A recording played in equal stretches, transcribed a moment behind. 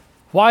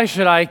Why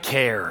should I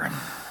care?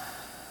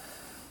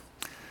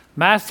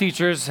 Math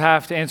teachers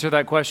have to answer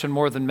that question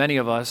more than many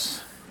of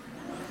us.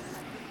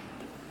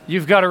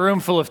 You've got a room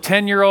full of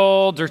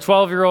 10-year-olds or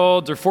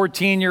 12-year-olds or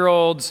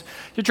 14-year-olds.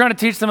 You're trying to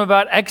teach them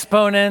about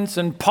exponents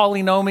and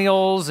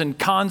polynomials and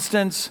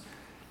constants.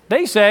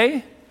 They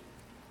say,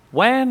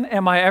 when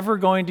am I ever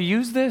going to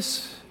use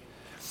this?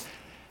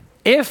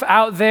 If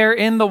out there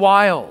in the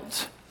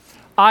wild,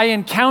 I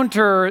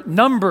encounter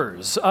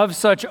numbers of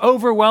such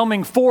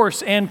overwhelming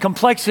force and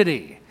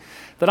complexity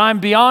that I'm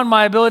beyond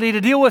my ability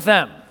to deal with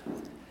them,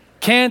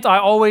 can't I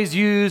always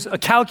use a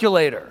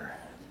calculator?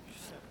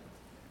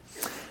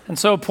 And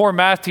so poor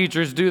math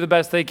teachers do the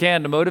best they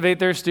can to motivate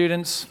their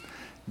students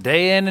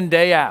day in and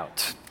day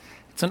out.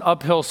 It's an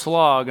uphill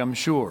slog, I'm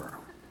sure.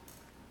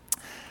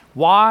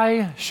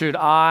 Why should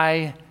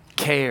I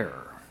care?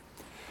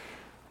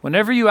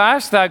 Whenever you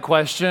ask that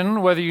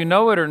question, whether you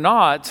know it or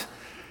not,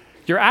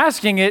 you're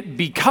asking it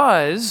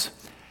because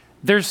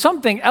there's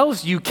something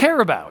else you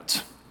care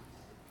about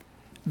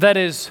that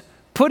is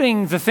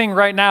putting the thing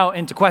right now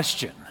into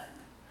question.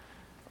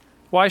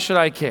 Why should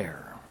I care?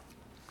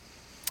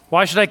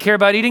 Why should I care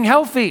about eating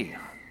healthy?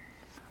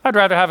 I'd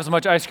rather have as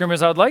much ice cream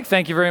as I'd like,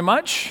 thank you very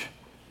much.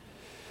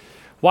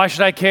 Why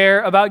should I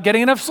care about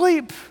getting enough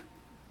sleep?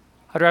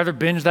 I'd rather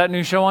binge that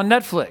new show on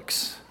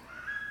Netflix.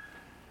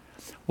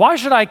 Why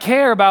should I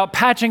care about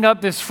patching up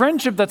this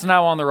friendship that's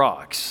now on the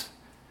rocks?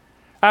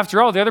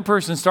 After all, the other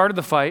person started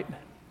the fight.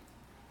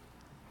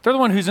 They're the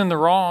one who's in the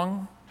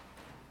wrong.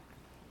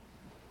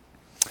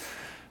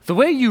 The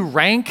way you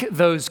rank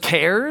those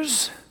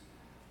cares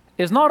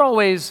is not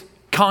always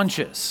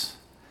conscious.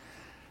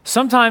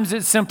 Sometimes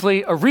it's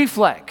simply a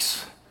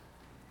reflex,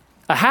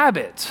 a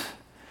habit.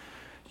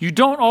 You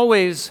don't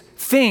always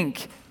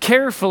think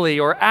carefully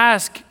or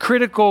ask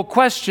critical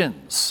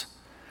questions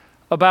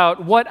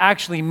about what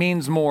actually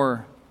means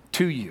more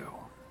to you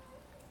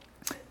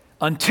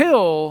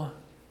until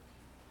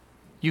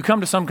you come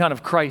to some kind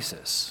of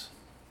crisis.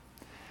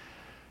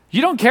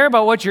 You don't care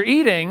about what you're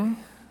eating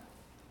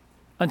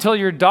until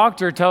your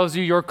doctor tells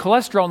you your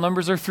cholesterol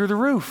numbers are through the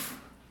roof.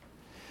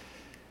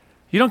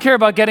 You don't care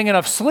about getting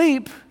enough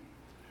sleep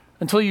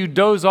until you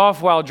doze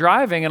off while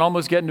driving and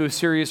almost get into a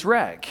serious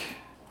wreck.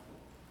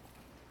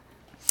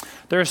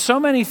 There are so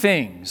many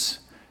things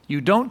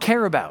you don't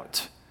care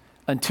about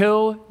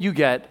until you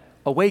get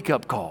a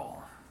wake-up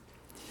call.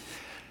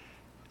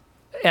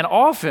 And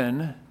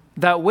often,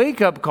 that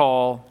wake-up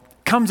call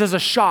comes as a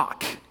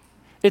shock.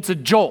 It's a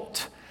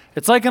jolt.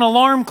 It's like an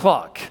alarm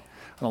clock.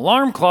 An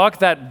alarm clock,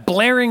 that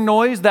blaring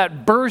noise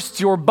that bursts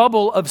your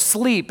bubble of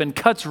sleep and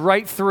cuts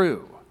right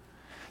through.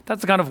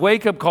 That's the kind of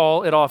wake-up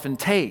call it often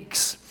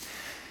takes.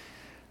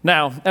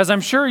 Now, as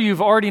I'm sure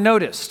you've already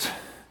noticed,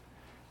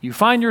 you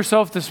find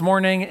yourself this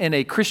morning in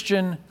a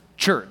Christian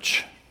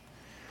church.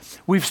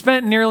 We've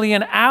spent nearly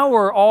an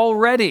hour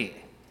already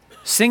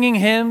singing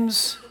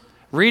hymns,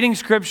 reading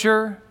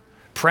scripture,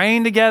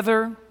 praying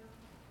together,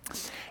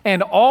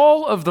 and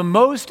all of the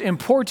most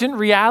important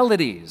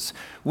realities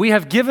we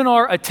have given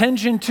our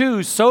attention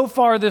to so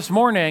far this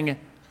morning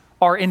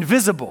are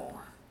invisible.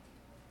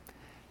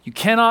 You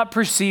cannot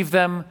perceive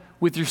them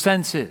with your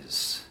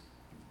senses.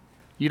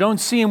 You don't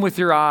see them with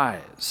your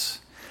eyes.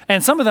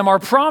 And some of them are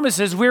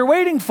promises we're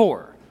waiting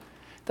for,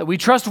 that we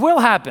trust will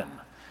happen,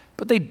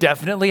 but they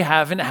definitely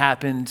haven't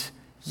happened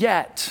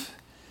yet.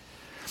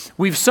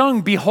 We've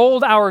sung,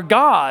 "Behold our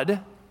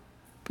God,"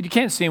 but you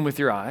can't see him with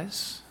your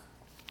eyes.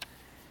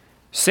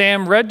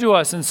 Sam read to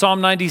us in Psalm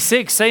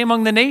 96, "Say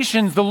among the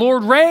nations, the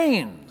Lord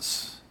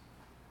reigns."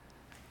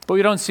 But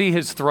we don't see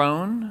his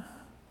throne.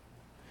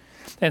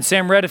 And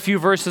Sam read a few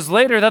verses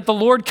later that the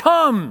Lord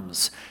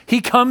comes. He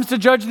comes to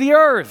judge the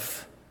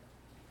earth.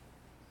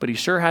 But he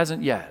sure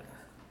hasn't yet.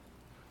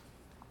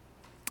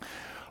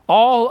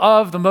 All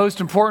of the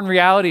most important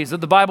realities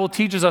that the Bible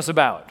teaches us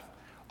about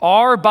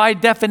are, by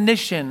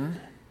definition,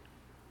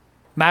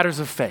 matters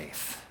of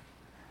faith.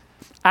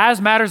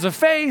 As matters of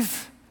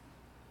faith,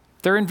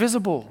 they're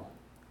invisible.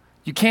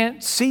 You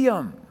can't see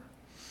them.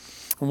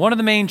 And one of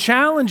the main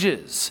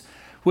challenges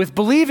with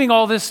believing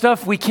all this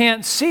stuff we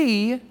can't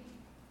see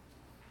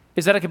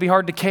is that it can be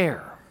hard to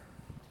care.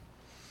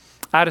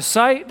 Out of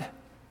sight,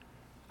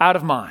 out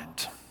of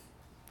mind.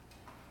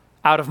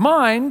 Out of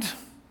mind,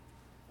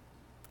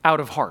 out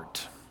of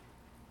heart.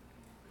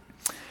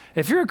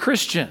 If you're a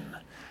Christian,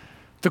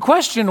 the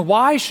question,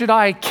 why should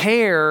I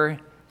care,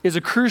 is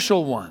a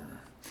crucial one.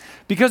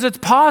 Because it's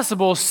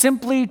possible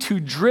simply to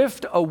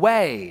drift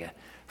away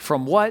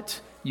from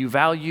what you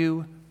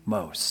value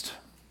most.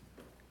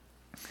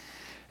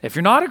 If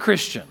you're not a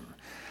Christian,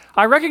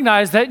 I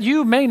recognize that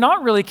you may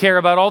not really care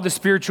about all the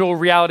spiritual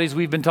realities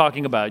we've been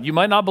talking about. You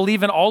might not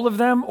believe in all of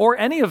them or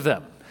any of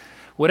them.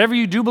 Whatever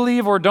you do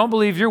believe or don't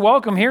believe, you're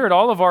welcome here at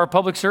all of our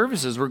public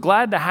services. We're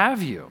glad to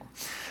have you.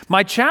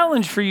 My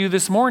challenge for you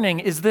this morning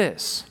is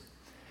this.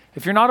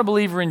 If you're not a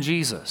believer in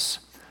Jesus,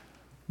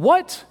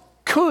 what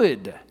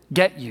could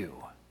get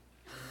you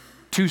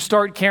to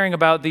start caring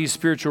about these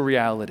spiritual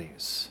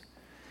realities?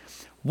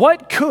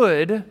 What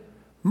could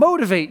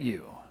motivate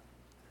you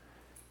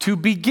to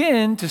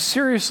begin to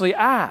seriously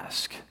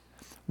ask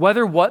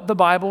whether what the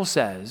Bible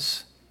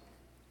says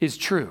is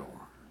true.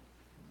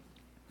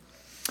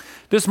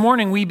 This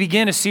morning, we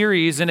begin a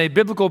series in a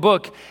biblical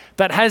book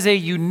that has a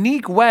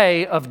unique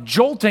way of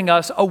jolting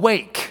us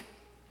awake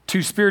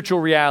to spiritual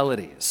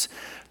realities.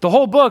 The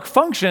whole book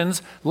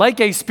functions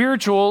like a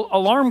spiritual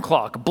alarm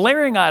clock,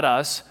 blaring at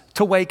us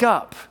to wake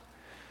up.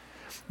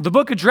 The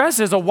book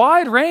addresses a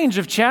wide range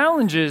of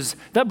challenges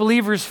that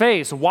believers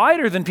face,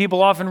 wider than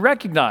people often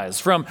recognize,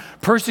 from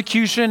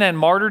persecution and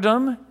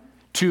martyrdom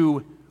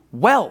to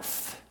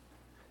wealth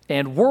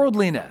and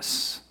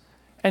worldliness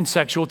and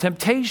sexual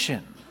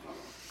temptation.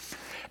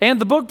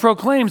 And the book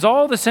proclaims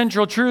all the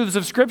central truths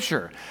of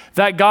Scripture,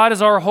 that God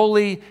is our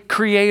holy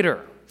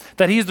creator,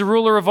 that he's the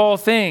ruler of all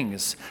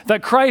things,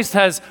 that Christ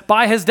has,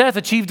 by his death,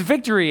 achieved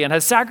victory and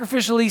has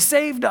sacrificially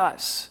saved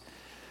us,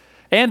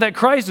 and that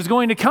Christ is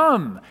going to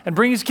come and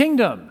bring his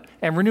kingdom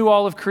and renew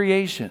all of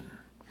creation.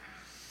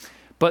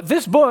 But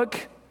this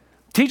book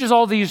teaches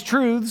all these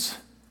truths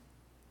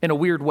in a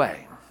weird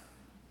way.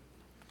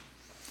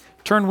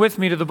 Turn with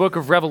me to the book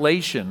of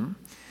Revelation,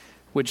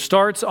 which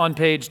starts on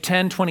page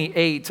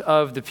 1028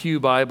 of the Pew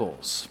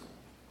Bibles.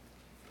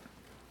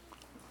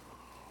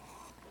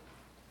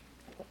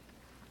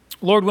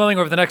 Lord willing,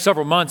 over the next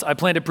several months, I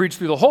plan to preach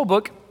through the whole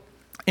book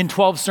in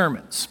 12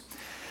 sermons.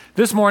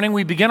 This morning,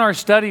 we begin our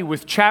study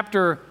with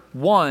chapter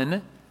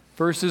 1,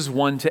 verses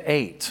 1 to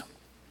 8.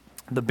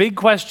 The big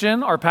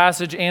question our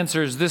passage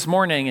answers this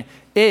morning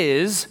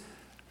is,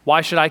 why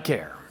should I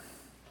care?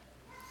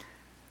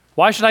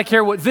 Why should I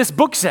care what this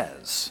book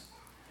says?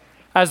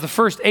 As the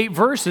first 8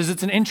 verses,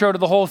 it's an intro to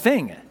the whole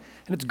thing, and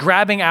it's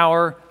grabbing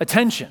our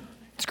attention.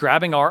 It's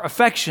grabbing our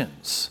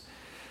affections.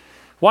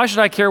 Why should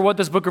I care what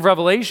this book of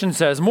Revelation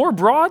says? More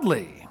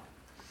broadly,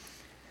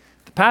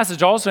 the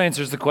passage also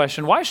answers the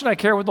question, why should I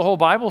care what the whole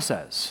Bible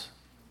says?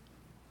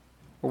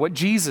 Or what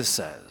Jesus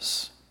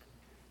says?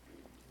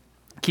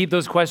 Keep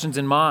those questions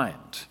in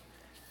mind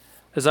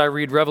as I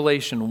read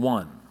Revelation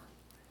 1,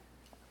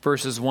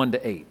 verses 1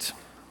 to 8.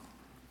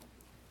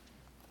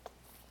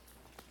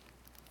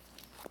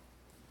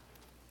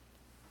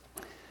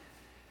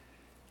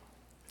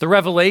 The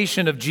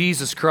revelation of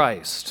Jesus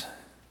Christ,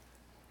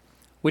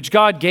 which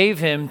God gave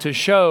him to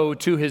show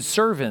to his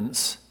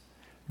servants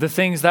the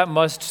things that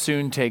must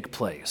soon take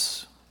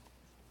place.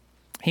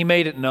 He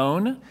made it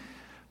known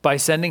by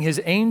sending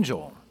his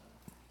angel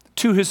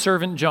to his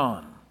servant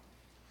John,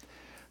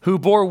 who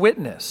bore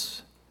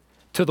witness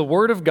to the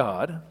word of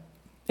God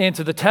and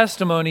to the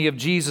testimony of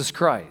Jesus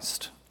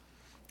Christ,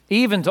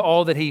 even to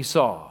all that he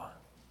saw.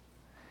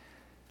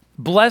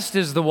 Blessed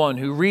is the one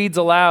who reads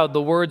aloud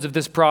the words of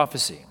this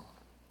prophecy,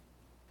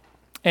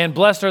 and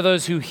blessed are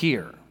those who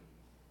hear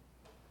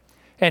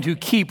and who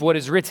keep what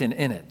is written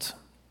in it,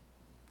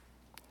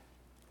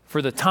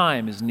 for the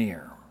time is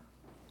near.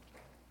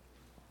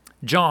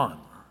 John,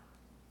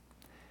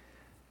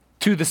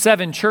 to the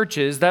 7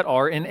 churches that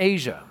are in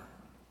Asia,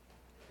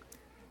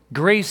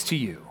 grace to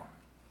you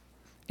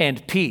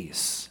and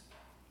peace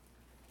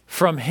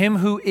from him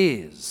who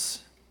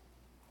is,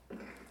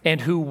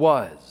 and who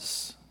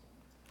was,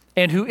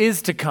 and who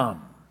is to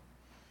come,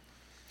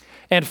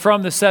 and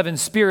from the 7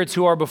 spirits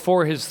who are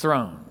before his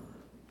throne,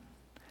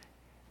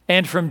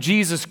 and from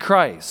Jesus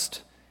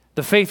Christ,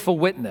 the faithful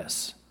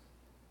witness,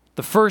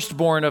 the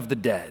firstborn of the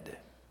dead,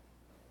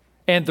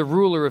 and the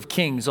ruler of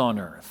kings on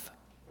earth.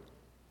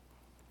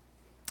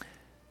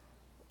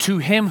 To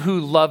him who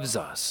loves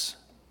us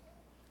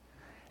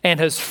and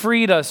has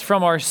freed us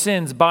from our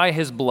sins by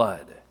his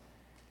blood,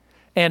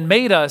 and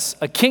made us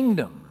a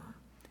kingdom,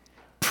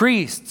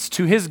 priests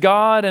to his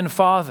God and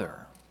Father,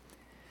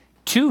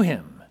 to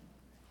him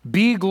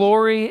be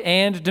glory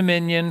and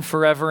dominion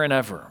forever and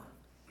ever.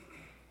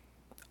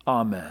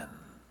 Amen.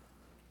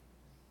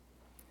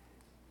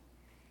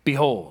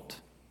 Behold,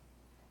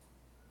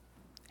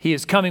 he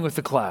is coming with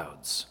the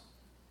clouds,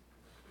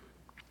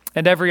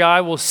 and every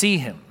eye will see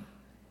him,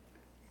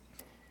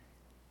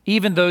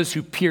 even those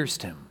who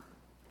pierced him.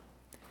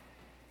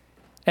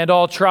 And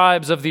all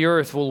tribes of the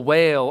earth will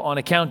wail on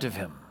account of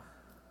him.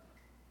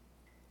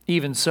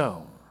 Even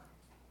so,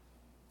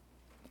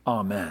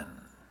 amen.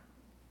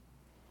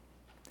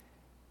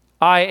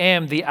 I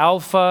am the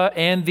Alpha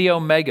and the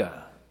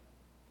Omega,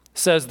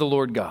 says the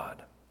Lord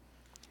God,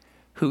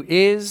 who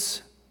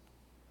is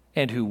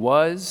and who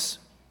was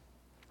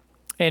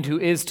and who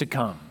is to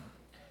come,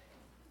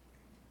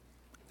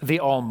 the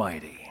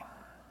Almighty.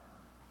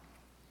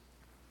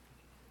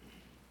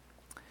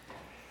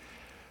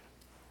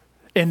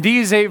 In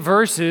these 8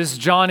 verses,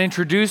 John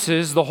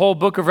introduces the whole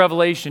book of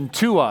Revelation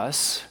to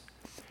us,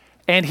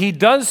 and he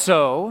does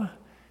so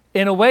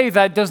in a way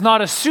that does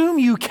not assume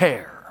you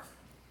care,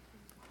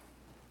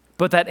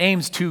 but that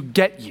aims to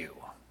get you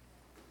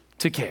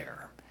to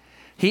care.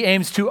 He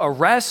aims to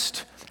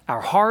arrest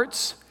our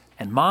hearts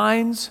and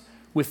minds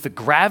with the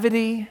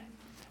gravity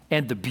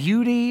and the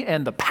beauty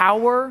and the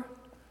power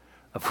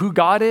of who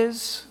God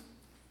is,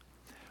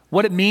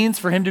 what it means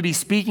for him to be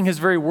speaking his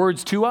very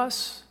words to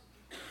us,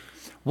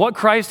 what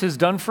Christ has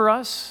done for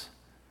us,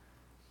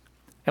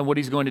 and what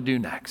he's going to do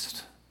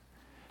next.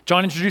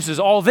 John introduces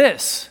all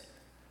this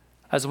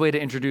as a way to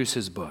introduce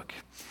his book.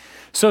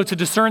 So to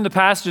discern the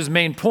passage's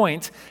main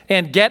point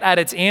and get at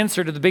its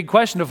answer to the big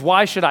question of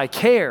why should I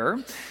care,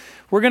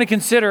 we're going to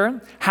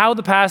consider how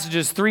the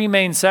passage's three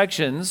main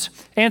sections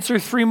answer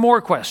three more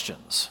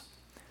questions.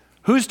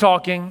 Who's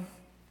talking?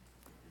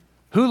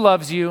 Who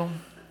loves you?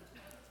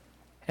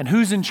 And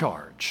who's in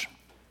charge?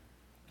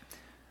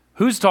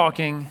 Who's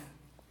talking?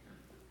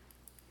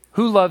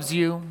 Who loves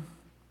you?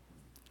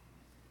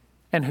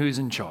 And who's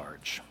in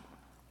charge?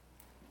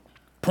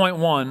 Point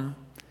one,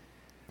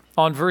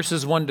 on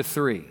verses 1 to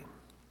 3.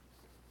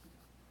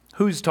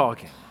 Who's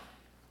talking?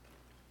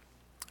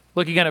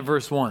 Look again at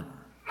verse 1.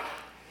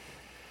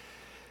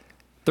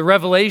 The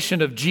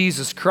revelation of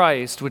Jesus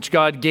Christ, which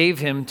God gave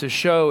him to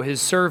show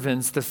his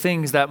servants the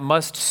things that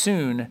must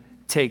soon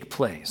take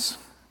place.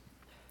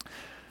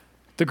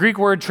 The Greek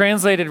word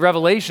translated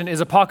revelation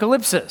is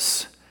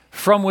apocalypsis,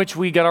 from which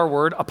we get our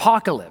word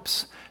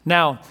apocalypse.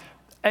 Now,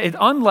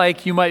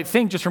 unlike you might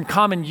think just from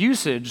common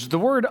usage, the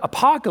word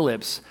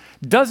apocalypse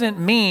doesn't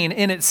mean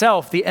in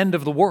itself the end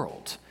of the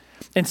world.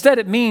 Instead,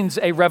 it means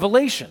a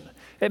revelation.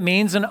 It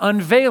means an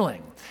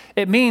unveiling.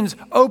 It means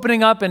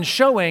opening up and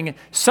showing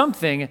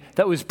something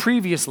that was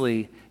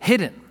previously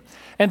hidden.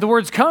 And the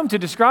words come to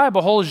describe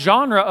a whole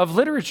genre of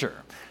literature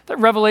that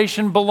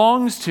Revelation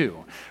belongs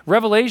to.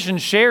 Revelation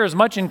shares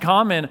much in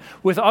common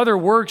with other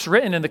works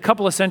written in the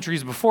couple of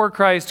centuries before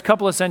Christ,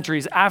 couple of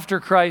centuries after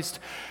Christ,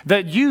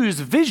 that use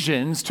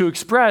visions to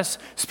express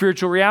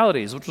spiritual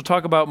realities, which we'll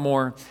talk about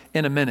more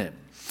in a minute.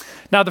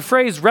 Now, the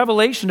phrase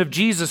revelation of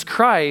Jesus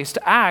Christ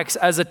acts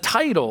as a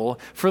title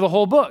for the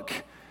whole book.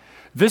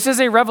 This is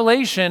a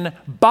revelation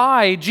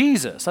by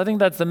Jesus. I think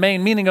that's the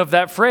main meaning of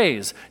that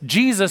phrase.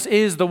 Jesus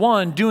is the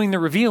one doing the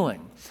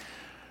revealing.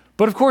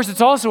 But of course, it's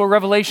also a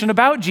revelation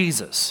about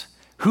Jesus,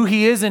 who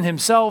he is in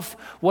himself,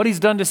 what he's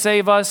done to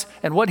save us,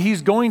 and what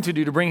he's going to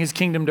do to bring his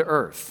kingdom to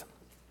earth.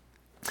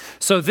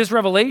 So this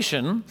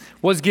revelation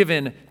was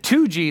given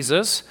to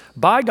Jesus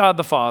by God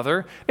the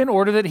Father in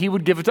order that he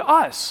would give it to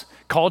us,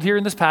 called here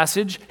in this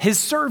passage, his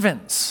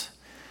servants.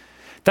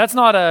 That's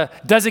not a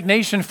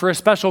designation for a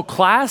special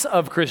class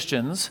of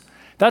Christians.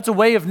 That's a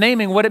way of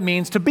naming what it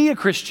means to be a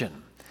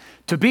Christian.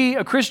 To be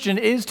a Christian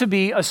is to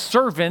be a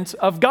servant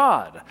of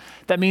God.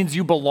 That means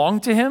you belong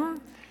to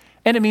him,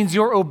 and it means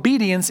your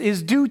obedience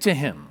is due to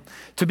him.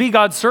 To be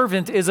God's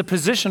servant is a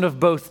position of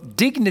both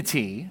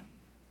dignity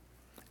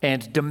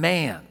and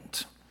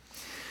demand.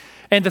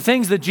 And the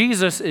things that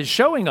Jesus is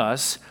showing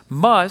us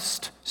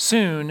must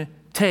soon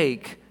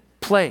take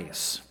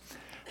place.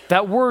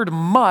 That word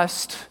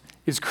must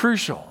is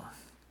crucial.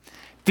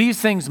 These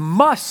things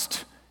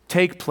must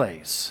take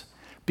place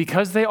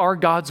because they are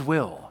God's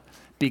will,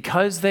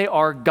 because they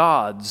are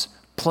God's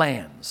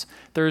plans.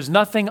 There is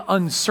nothing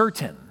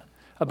uncertain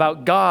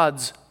about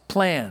God's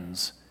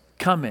plans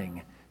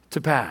coming to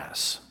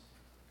pass.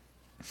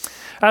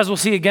 As we'll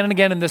see again and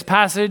again in this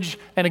passage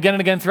and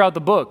again throughout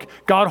the book,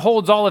 God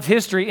holds all of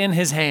history in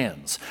his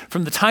hands,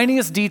 from the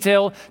tiniest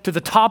detail to the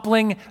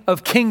toppling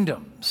of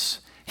kingdoms.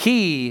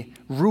 He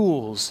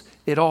rules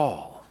it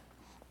all.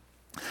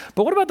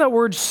 But what about that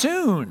word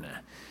soon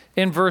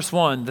in verse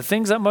 1? The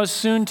things that must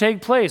soon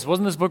take place.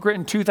 Wasn't this book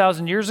written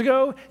 2,000 years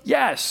ago?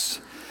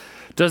 Yes.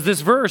 Does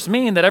this verse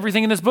mean that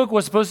everything in this book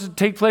was supposed to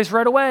take place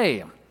right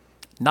away?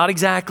 Not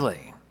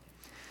exactly.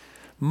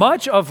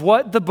 Much of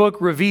what the book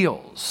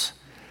reveals,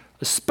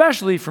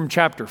 especially from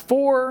chapter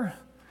 4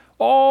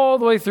 all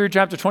the way through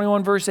chapter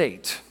 21, verse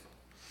 8,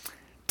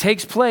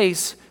 takes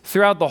place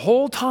throughout the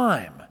whole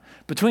time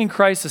between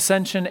Christ's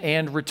ascension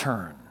and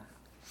return.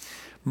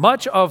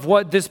 Much of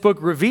what this book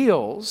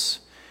reveals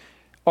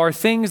are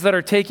things that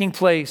are taking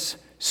place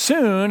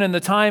soon, and the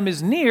time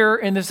is near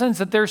in the sense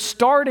that they're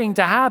starting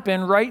to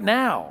happen right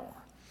now.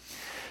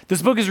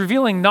 This book is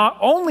revealing not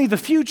only the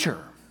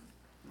future,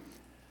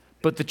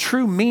 but the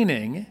true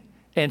meaning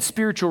and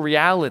spiritual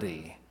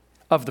reality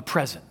of the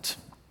present.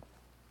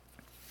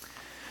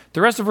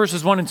 The rest of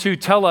verses 1 and 2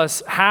 tell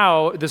us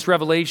how this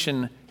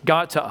revelation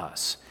got to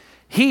us.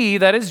 He,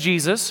 that is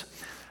Jesus,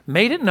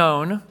 made it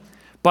known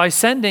by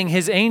sending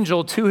his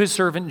angel to his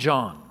servant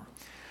John,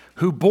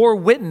 who bore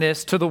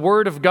witness to the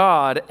word of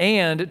God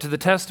and to the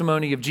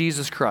testimony of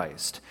Jesus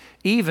Christ,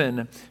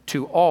 even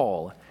to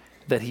all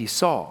that he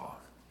saw.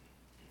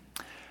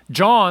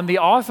 John, the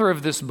author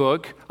of this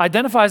book,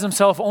 identifies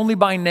himself only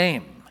by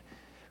name,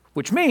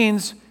 which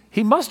means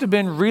he must have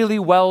been really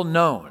well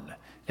known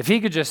if he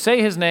could just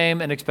say his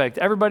name and expect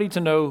everybody to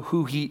know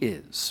who he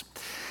is.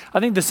 I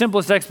think the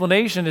simplest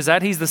explanation is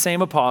that he's the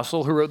same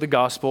apostle who wrote the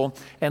gospel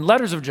and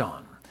letters of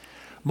John.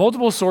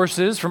 Multiple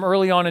sources from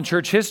early on in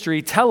church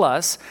history tell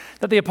us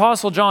that the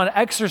Apostle John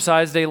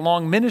exercised a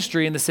long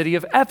ministry in the city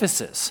of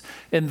Ephesus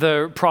in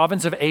the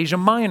province of Asia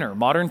Minor,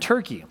 modern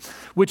Turkey,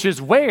 which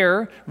is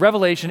where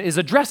Revelation is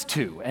addressed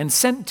to and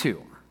sent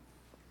to.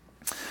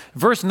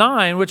 Verse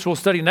 9, which we'll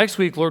study next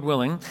week, Lord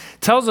willing,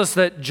 tells us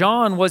that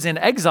John was in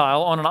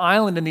exile on an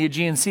island in the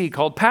Aegean Sea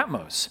called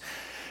Patmos.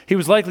 He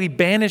was likely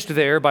banished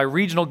there by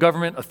regional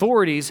government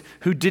authorities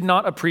who did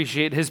not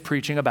appreciate his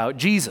preaching about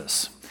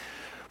Jesus.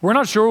 We're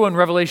not sure when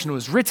Revelation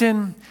was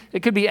written.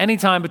 It could be any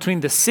time between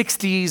the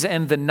 60s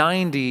and the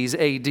 90s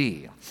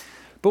AD.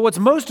 But what's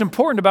most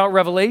important about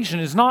Revelation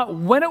is not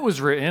when it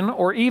was written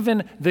or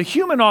even the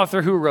human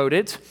author who wrote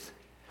it,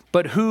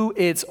 but who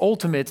its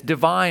ultimate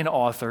divine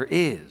author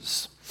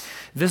is.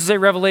 This is a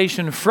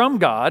revelation from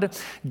God,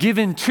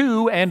 given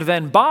to and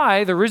then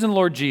by the risen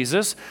Lord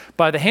Jesus,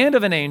 by the hand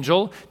of an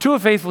angel, to a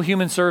faithful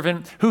human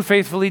servant who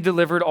faithfully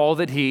delivered all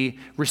that he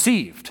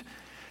received.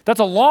 That's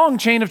a long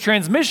chain of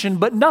transmission,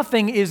 but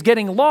nothing is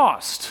getting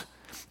lost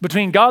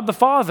between God the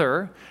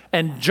Father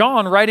and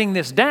John writing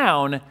this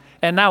down,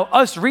 and now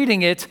us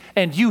reading it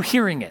and you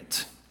hearing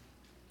it.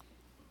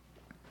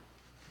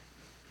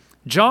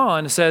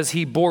 John says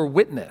he bore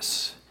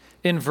witness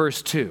in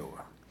verse 2.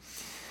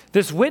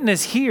 This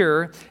witness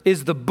here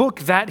is the book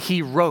that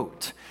he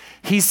wrote.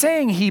 He's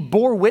saying he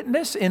bore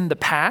witness in the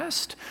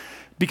past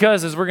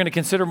because, as we're going to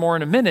consider more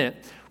in a minute,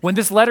 when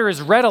this letter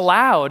is read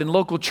aloud in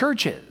local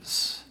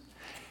churches,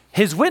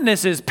 his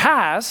witness is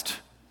past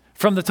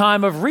from the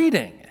time of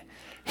reading.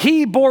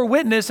 He bore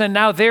witness and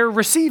now they're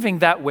receiving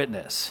that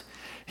witness.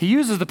 He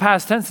uses the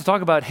past tense to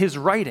talk about his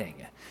writing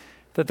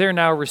that they're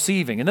now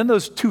receiving. And then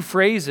those two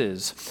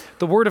phrases,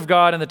 the Word of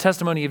God and the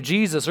testimony of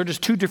Jesus, are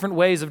just two different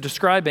ways of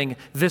describing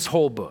this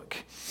whole book.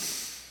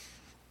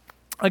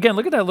 Again,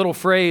 look at that little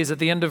phrase at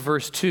the end of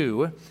verse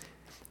 2,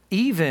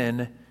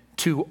 even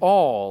to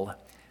all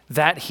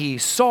that he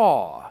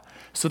saw.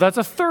 So that's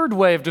a third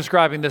way of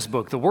describing this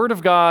book, the Word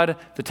of God,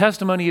 the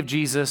testimony of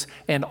Jesus,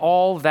 and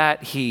all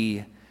that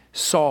he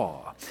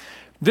saw.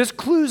 This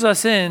clues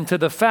us in to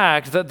the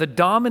fact that the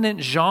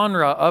dominant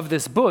genre of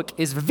this book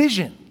is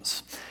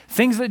visions,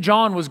 things that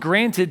John was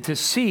granted to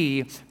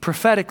see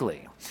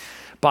prophetically.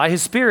 By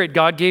his Spirit,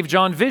 God gave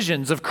John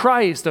visions of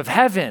Christ, of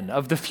heaven,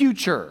 of the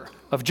future,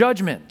 of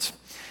judgment.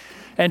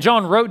 And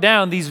John wrote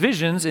down these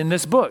visions in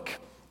this book.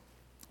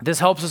 This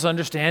helps us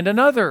understand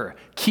another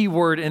key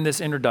word in this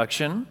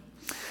introduction.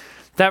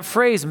 That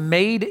phrase,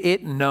 made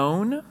it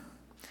known,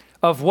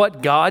 of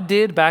what God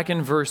did back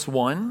in verse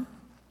 1.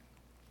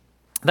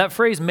 That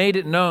phrase, made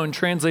it known,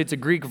 translates a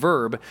Greek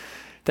verb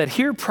that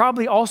here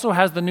probably also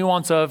has the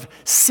nuance of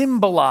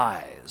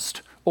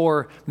symbolized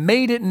or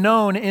made it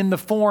known in the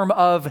form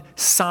of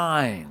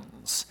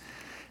signs.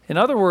 In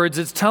other words,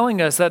 it's telling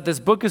us that this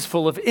book is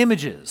full of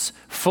images,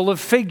 full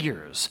of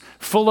figures,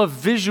 full of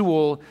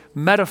visual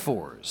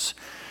metaphors.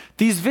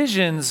 These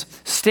visions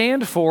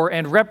stand for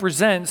and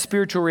represent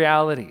spiritual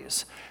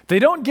realities. They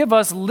don't give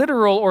us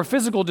literal or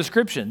physical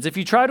descriptions. If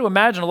you try to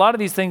imagine a lot of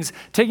these things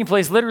taking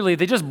place literally,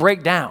 they just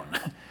break down.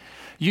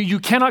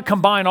 You cannot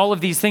combine all of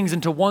these things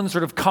into one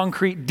sort of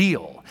concrete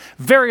deal.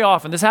 Very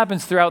often, this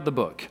happens throughout the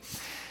book.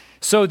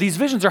 So these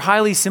visions are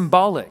highly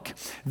symbolic.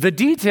 The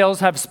details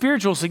have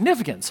spiritual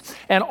significance.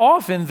 And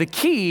often the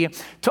key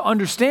to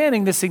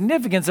understanding the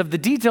significance of the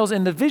details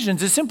in the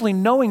visions is simply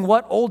knowing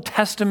what Old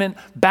Testament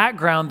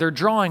background they're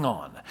drawing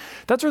on.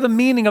 That's where the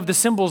meaning of the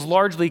symbols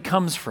largely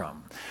comes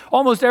from.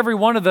 Almost every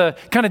one of the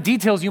kind of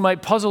details you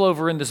might puzzle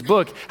over in this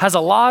book has a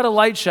lot of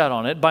light shed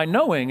on it by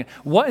knowing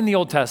what in the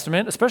Old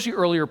Testament, especially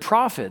earlier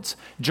prophets,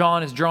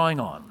 John is drawing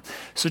on.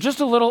 So just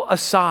a little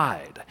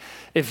aside.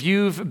 If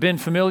you've been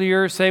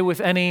familiar, say,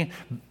 with any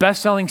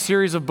best-selling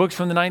series of books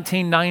from the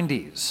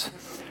 1990s,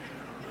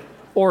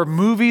 or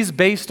movies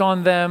based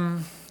on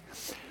them,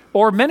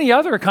 or many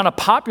other kind of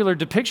popular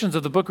depictions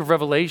of the book of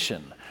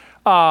Revelation,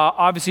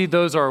 obviously,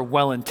 those are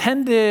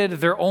well-intended.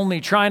 They're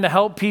only trying to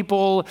help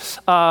people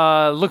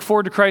look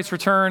forward to Christ's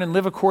return and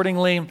live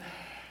accordingly.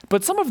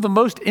 But some of the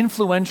most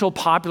influential,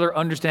 popular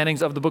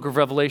understandings of the book of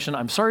Revelation,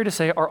 I'm sorry to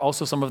say, are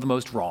also some of the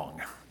most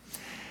wrong.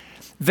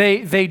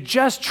 They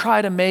just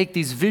try to make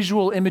these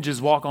visual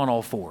images walk on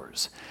all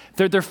fours.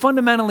 They're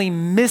fundamentally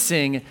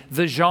missing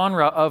the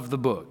genre of the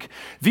book.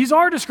 These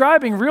are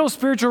describing real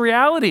spiritual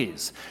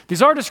realities.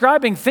 These are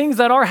describing things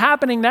that are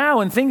happening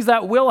now and things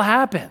that will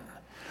happen.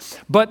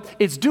 But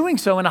it's doing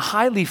so in a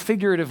highly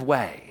figurative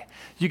way.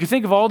 You can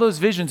think of all those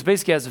visions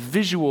basically as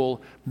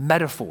visual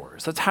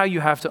metaphors. That's how you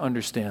have to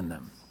understand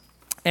them.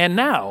 And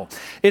now,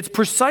 it's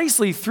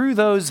precisely through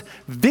those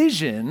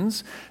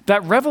visions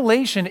that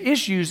Revelation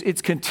issues its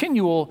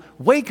continual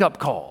wake-up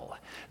call.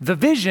 The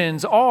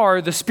visions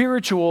are the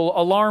spiritual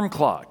alarm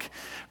clock.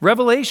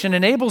 Revelation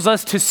enables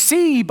us to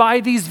see by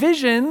these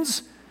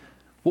visions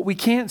what we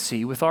can't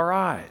see with our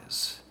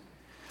eyes.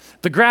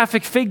 The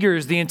graphic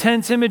figures, the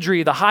intense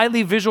imagery, the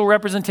highly visual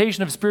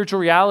representation of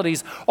spiritual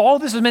realities, all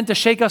this is meant to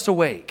shake us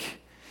awake.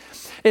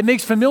 It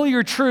makes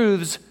familiar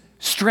truths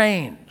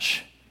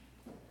strange.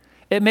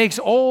 It makes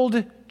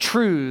old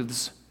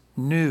truths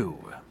new.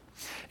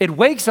 It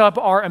wakes up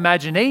our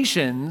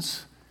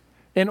imaginations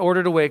in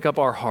order to wake up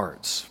our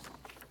hearts.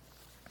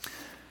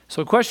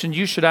 So a question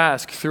you should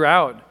ask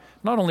throughout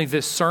not only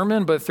this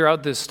sermon, but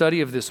throughout this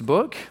study of this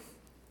book: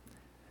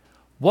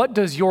 what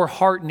does your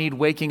heart need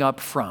waking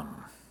up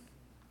from?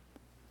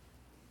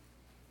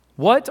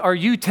 What are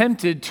you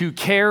tempted to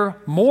care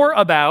more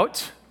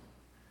about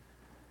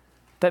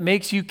that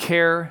makes you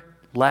care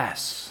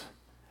less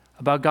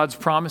about God's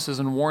promises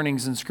and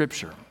warnings in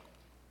Scripture?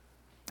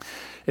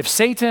 If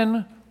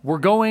Satan were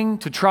going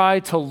to try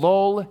to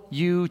lull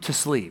you to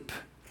sleep,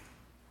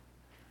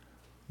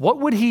 what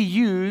would he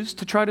use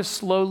to try to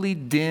slowly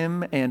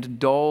dim and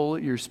dull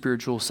your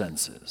spiritual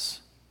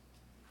senses?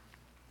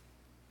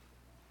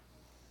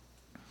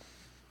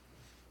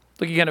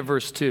 Look again at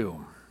verse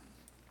 2.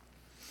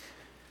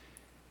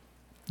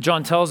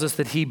 John tells us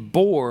that he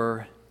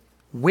bore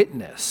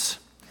witness.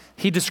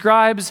 He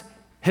describes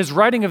his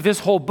writing of this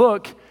whole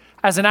book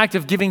as an act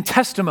of giving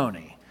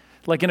testimony,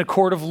 like in a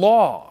court of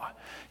law.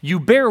 You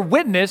bear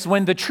witness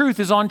when the truth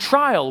is on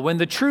trial, when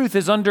the truth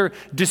is under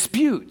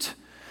dispute,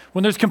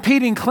 when there's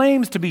competing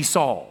claims to be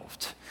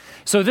solved.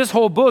 So this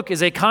whole book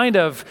is a kind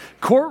of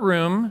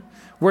courtroom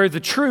where the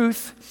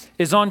truth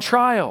is on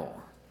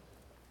trial.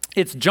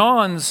 It's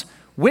John's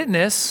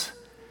witness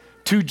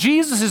to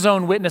Jesus'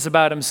 own witness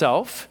about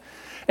himself,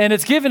 and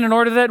it's given in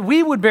order that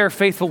we would bear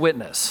faithful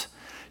witness.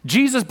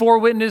 Jesus bore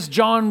witness,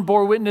 John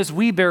bore witness,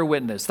 we bear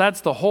witness.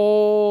 That's the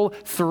whole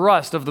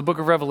thrust of the book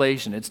of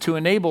Revelation. It's to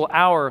enable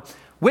our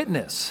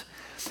witness.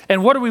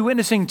 And what are we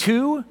witnessing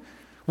to?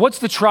 What's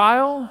the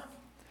trial?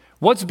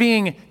 What's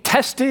being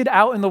tested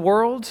out in the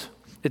world?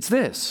 It's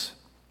this.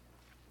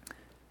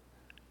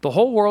 The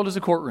whole world is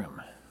a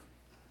courtroom.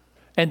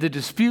 And the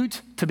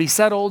dispute to be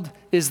settled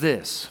is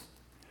this.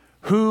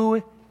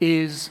 Who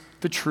is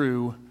the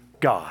true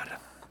God?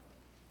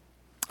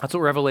 That's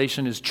what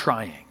Revelation is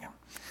trying.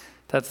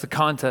 That's the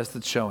contest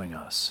that's showing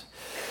us.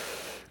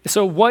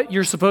 So what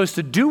you're supposed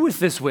to do with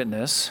this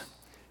witness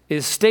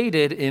is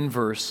stated in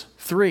verse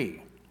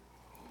 3.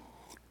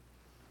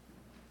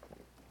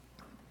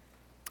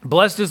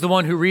 Blessed is the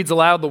one who reads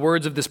aloud the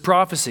words of this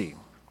prophecy,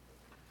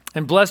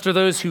 and blessed are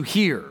those who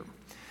hear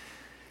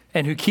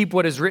and who keep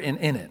what is written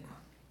in it,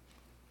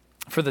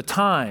 for the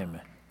time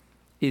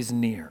is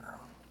near.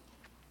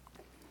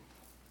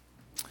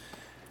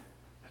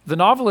 The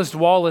novelist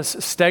Wallace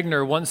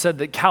Stegner once said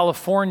that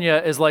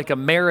California is like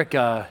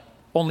America,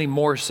 only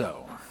more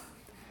so.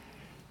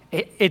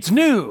 It's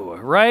new,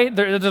 right?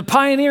 There's a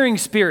pioneering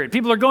spirit.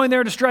 People are going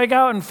there to strike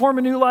out and form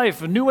a new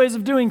life, and new ways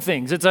of doing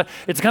things. It's a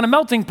kind of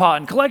melting pot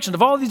and collection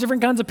of all these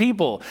different kinds of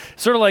people.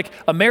 Sort of like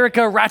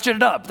America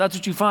ratcheted up. That's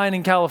what you find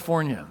in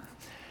California.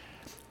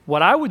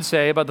 What I would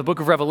say about the book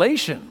of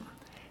Revelation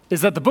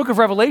is that the book of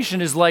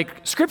Revelation is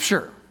like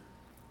Scripture,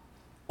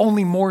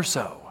 only more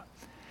so.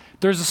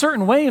 There's a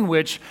certain way in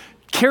which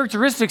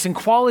characteristics and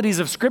qualities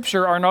of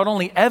Scripture are not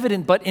only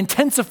evident, but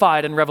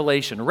intensified in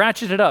Revelation,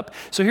 ratcheted up.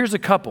 So here's a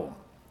couple.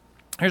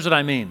 Here's what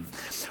I mean.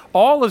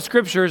 All of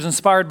Scripture is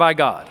inspired by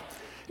God.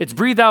 It's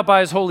breathed out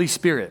by His Holy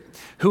Spirit,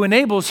 who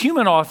enables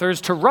human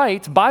authors to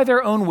write by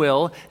their own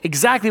will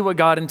exactly what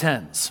God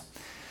intends.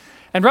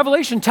 And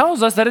Revelation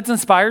tells us that it's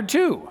inspired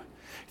too,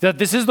 that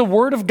this is the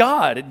Word of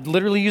God. It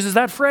literally uses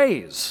that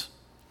phrase.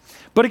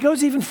 But it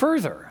goes even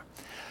further.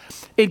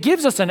 It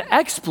gives us an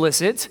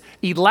explicit,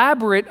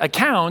 elaborate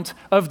account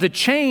of the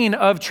chain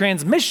of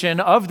transmission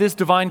of this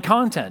divine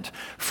content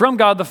from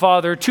God the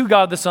Father to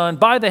God the Son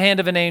by the hand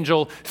of an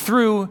angel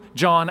through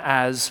John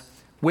as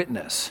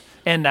witness.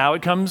 And now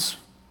it comes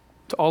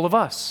to all of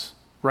us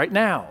right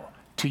now,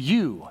 to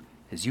you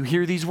as you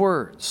hear these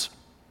words.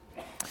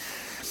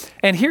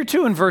 And here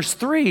too in verse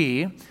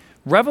 3,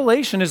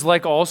 Revelation is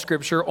like all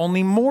Scripture,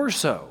 only more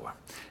so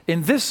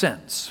in this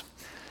sense.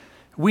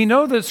 We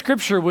know that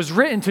Scripture was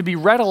written to be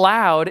read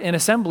aloud in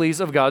assemblies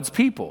of God's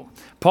people.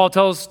 Paul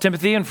tells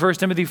Timothy in 1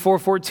 Timothy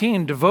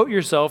 4:14, devote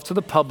yourself to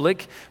the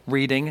public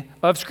reading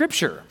of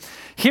Scripture.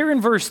 Here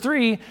in verse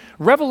 3,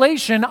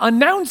 Revelation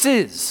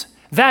announces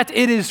that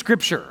it is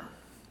Scripture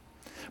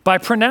by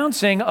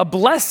pronouncing a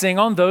blessing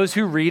on those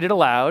who read it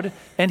aloud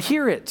and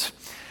hear it.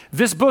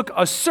 This book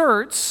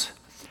asserts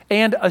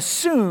and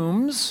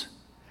assumes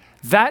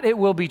that it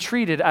will be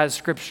treated as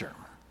Scripture.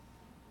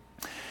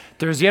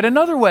 There's yet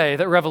another way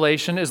that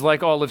Revelation is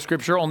like all of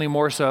Scripture, only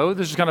more so.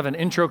 This is kind of an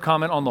intro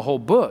comment on the whole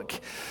book.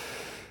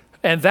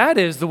 And that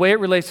is the way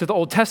it relates to the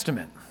Old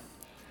Testament.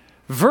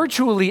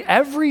 Virtually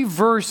every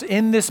verse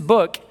in this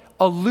book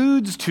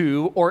alludes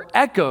to or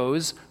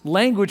echoes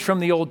language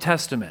from the Old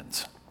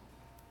Testament.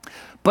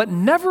 But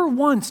never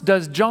once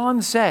does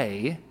John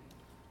say,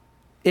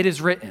 it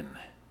is written.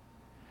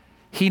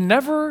 He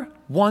never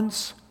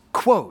once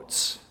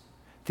quotes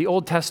the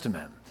Old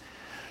Testament.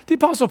 The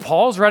Apostle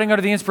Paul's writing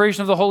under the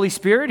inspiration of the Holy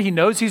Spirit. He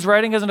knows he's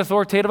writing as an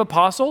authoritative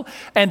apostle,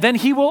 and then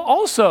he will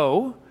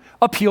also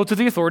appeal to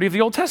the authority of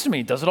the Old Testament.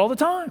 He does it all the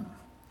time.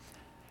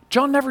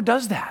 John never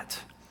does that.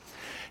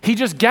 He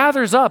just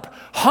gathers up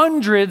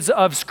hundreds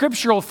of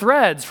scriptural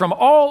threads from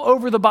all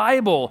over the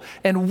Bible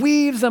and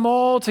weaves them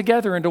all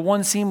together into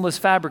one seamless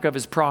fabric of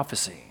his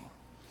prophecy.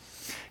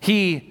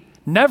 He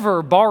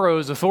never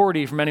borrows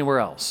authority from anywhere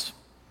else.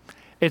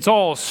 It's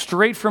all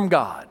straight from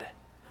God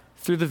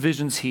through the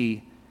visions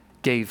he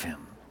gave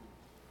him.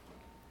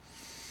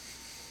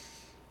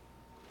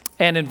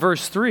 And in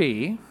verse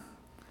 3,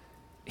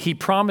 he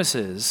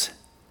promises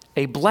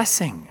a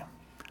blessing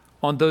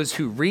on those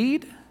who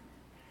read,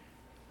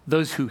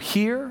 those who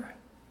hear,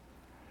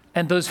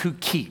 and those who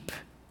keep.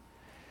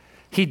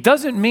 He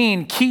doesn't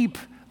mean keep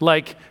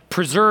like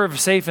preserve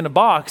safe in a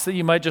box that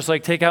you might just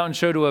like take out and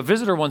show to a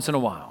visitor once in a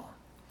while.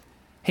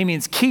 He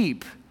means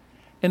keep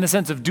in the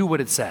sense of do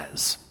what it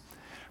says.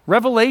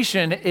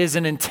 Revelation is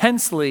an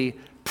intensely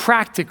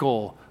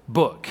practical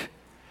book.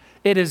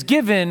 It is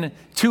given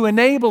to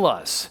enable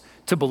us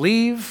to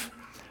believe,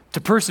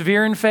 to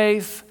persevere in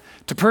faith,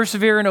 to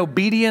persevere in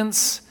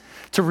obedience,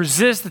 to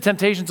resist the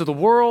temptations of the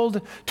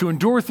world, to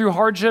endure through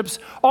hardships,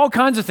 all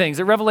kinds of things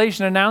that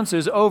Revelation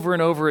announces over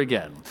and over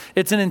again.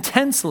 It's an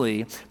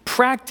intensely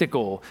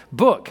practical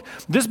book.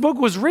 This book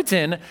was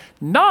written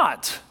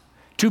not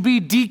to be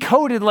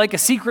decoded like a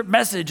secret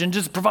message and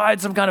just provide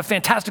some kind of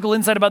fantastical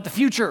insight about the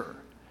future.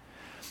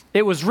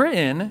 It was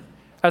written,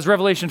 as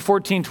Revelation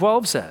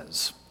 14:12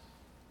 says,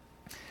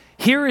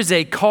 "Here is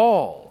a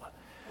call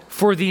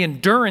for the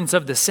endurance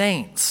of the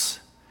saints,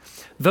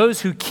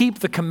 those who keep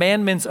the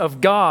commandments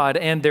of God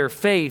and their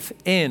faith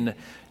in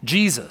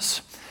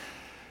Jesus."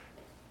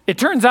 It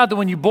turns out that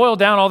when you boil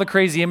down all the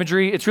crazy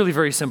imagery, it's really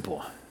very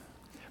simple.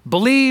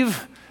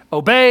 Believe,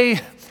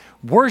 obey,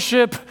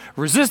 worship,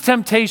 resist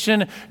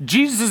temptation.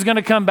 Jesus is going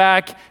to come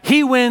back.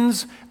 He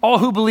wins. All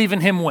who believe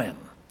in him win.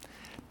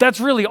 That's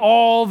really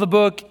all the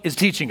book is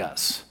teaching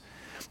us.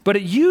 But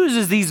it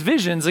uses these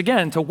visions,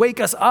 again, to wake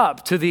us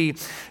up to the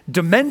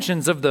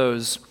dimensions of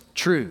those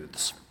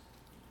truths.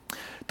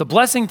 The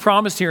blessing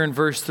promised here in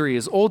verse 3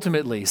 is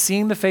ultimately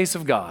seeing the face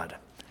of God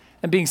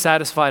and being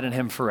satisfied in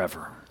him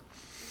forever.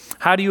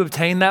 How do you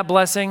obtain that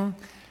blessing?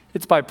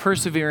 It's by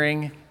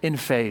persevering in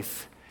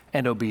faith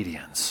and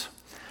obedience.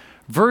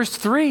 Verse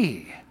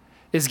 3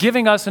 is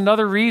giving us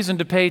another reason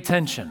to pay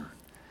attention.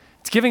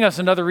 It's giving us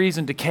another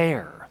reason to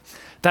care.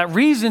 That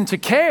reason to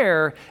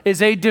care is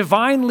a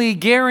divinely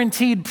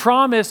guaranteed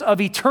promise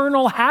of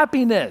eternal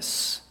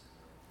happiness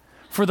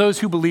for those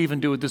who believe and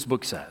do what this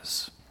book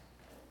says.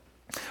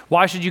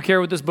 Why should you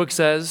care what this book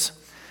says?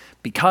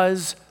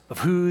 Because of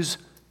who's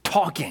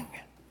talking.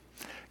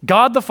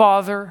 God the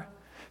Father,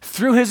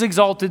 through his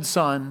exalted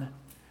Son,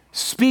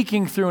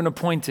 speaking through an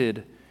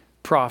appointed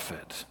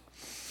prophet.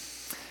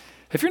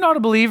 If you're not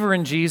a believer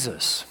in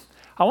Jesus,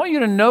 I want you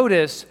to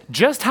notice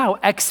just how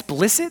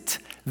explicit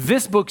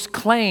this book's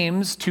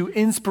claims to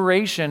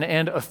inspiration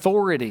and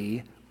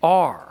authority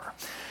are.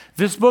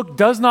 This book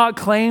does not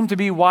claim to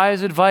be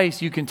wise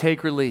advice you can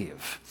take or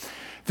leave.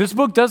 This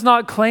book does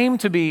not claim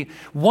to be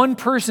one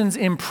person's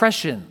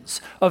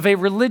impressions of a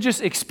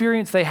religious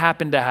experience they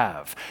happen to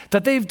have,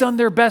 that they've done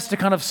their best to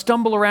kind of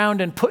stumble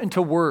around and put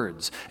into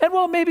words. And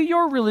well, maybe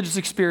your religious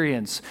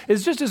experience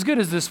is just as good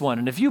as this one.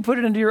 And if you put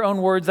it into your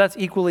own words, that's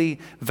equally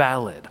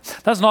valid.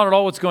 That's not at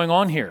all what's going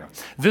on here.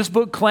 This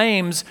book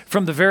claims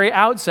from the very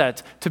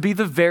outset to be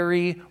the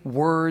very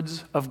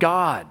words of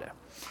God,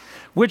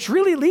 which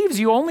really leaves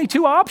you only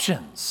two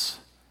options.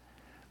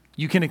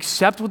 You can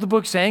accept what the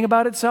book's saying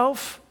about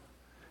itself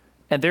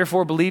and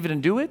therefore believe it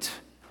and do it,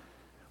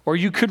 or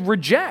you could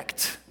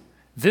reject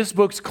this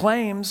book's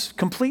claims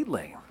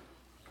completely.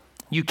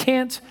 You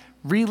can't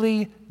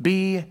really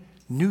be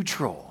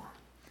neutral.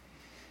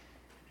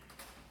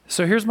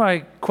 So here's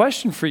my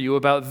question for you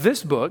about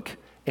this book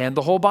and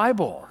the whole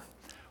Bible.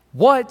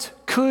 What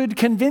could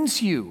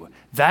convince you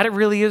that it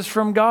really is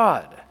from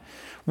God?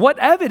 What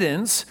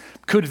evidence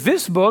could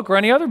this book or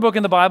any other book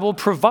in the Bible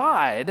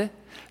provide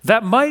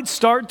that might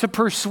start to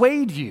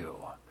persuade you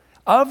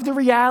of the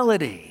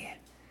reality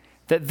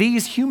that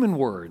these human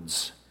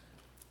words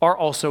are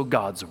also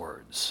God's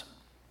words?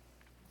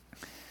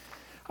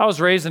 I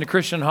was raised in a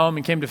Christian home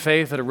and came to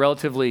faith at a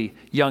relatively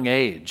young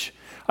age.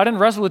 I didn't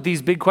wrestle with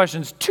these big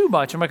questions too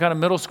much in my kind of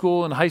middle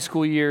school and high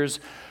school years.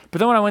 But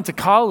then when I went to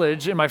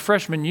college in my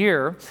freshman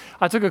year,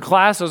 I took a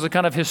class that was a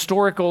kind of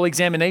historical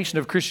examination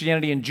of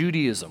Christianity and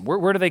Judaism.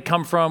 Where do they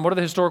come from? What are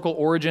the historical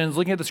origins?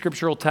 Looking at the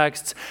scriptural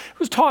texts. It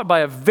was taught by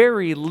a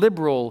very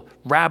liberal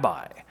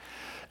rabbi.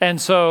 And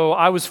so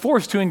I was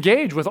forced to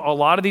engage with a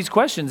lot of these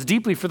questions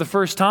deeply for the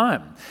first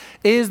time.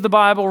 Is the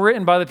Bible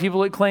written by the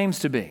people it claims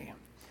to be?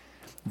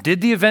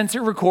 Did the events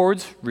it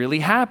records really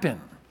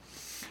happen?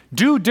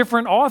 Do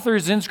different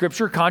authors in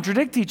Scripture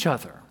contradict each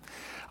other?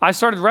 I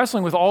started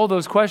wrestling with all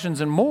those questions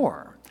and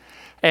more.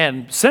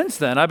 And since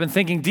then, I've been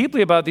thinking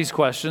deeply about these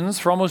questions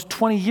for almost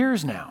 20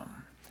 years now.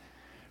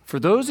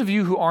 For those of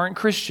you who aren't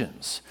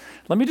Christians,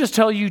 let me just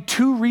tell you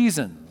two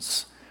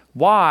reasons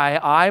why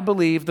I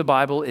believe the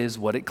Bible is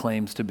what it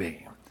claims to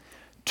be.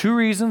 Two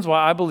reasons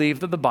why I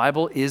believe that the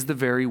Bible is the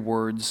very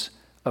words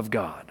of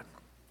God.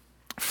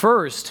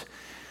 First,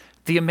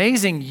 the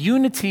amazing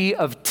unity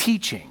of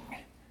teaching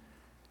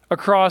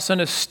across an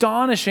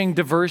astonishing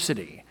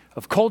diversity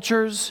of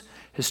cultures,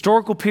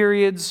 historical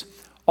periods,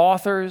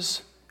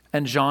 authors,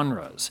 and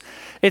genres.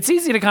 It's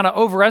easy to kind of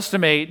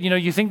overestimate,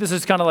 you think this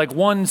is kind of like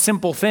one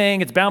simple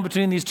thing. It's bound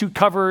between these two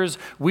covers.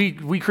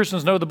 We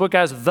Christians know the book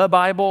as the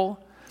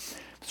Bible.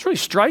 It's really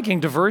striking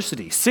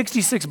diversity.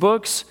 66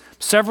 books,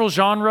 several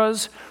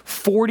genres,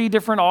 40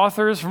 different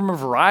authors from a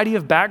variety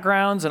of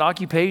backgrounds and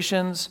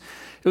occupations.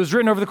 It was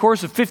written over the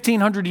course of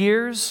 1,500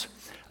 years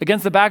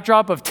against the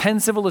backdrop of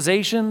 10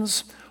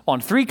 civilizations on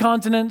 3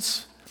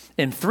 continents,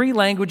 in 3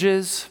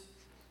 languages.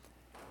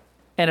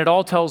 and it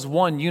all tells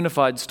one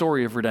unified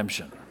story of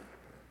redemption.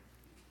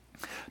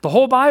 The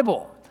whole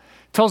Bible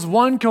tells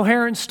one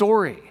coherent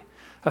story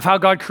of how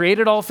God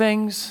created all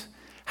things,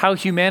 how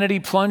humanity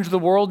plunged the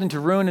world into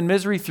ruin and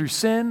misery through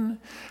sin,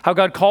 how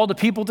God called a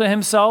people to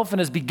himself and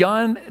has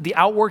begun the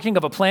outworking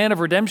of a plan of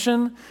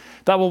redemption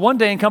that will one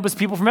day encompass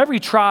people from every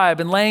tribe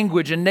and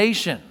language and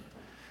nation,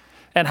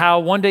 and how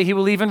one day he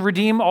will even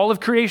redeem all of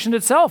creation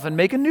itself and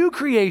make a new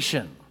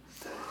creation.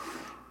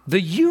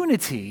 The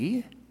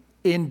unity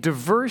in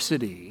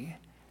diversity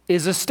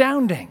is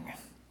astounding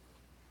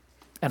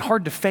and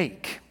hard to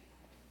fake.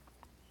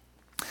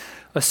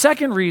 A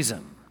second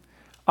reason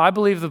I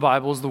believe the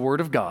Bible is the Word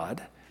of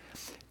God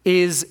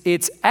is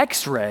its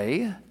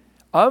x-ray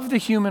of the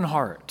human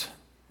heart,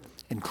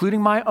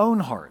 including my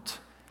own heart,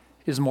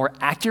 is more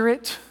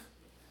accurate,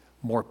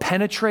 more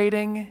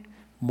penetrating,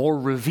 more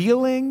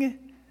revealing,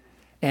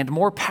 and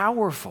more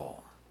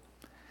powerful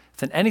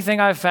than anything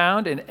I've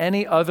found in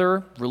any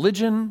other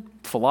religion,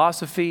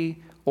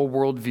 philosophy, or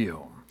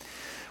worldview.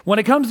 When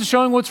it comes to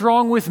showing what's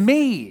wrong with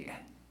me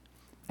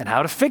and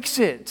how to fix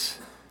it,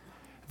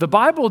 the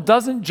Bible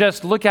doesn't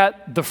just look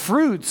at the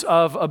fruits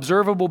of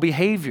observable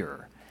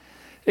behavior.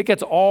 It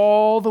gets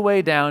all the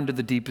way down to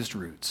the deepest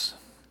roots.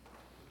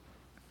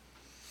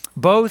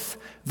 Both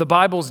the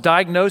Bible's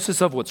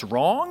diagnosis of what's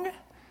wrong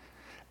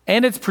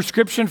and its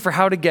prescription for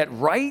how to get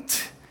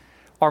right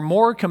are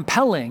more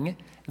compelling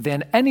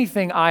than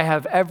anything I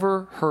have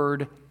ever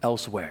heard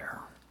elsewhere.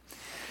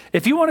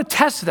 If you want to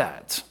test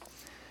that,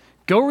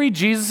 go read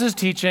Jesus'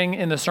 teaching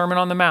in the Sermon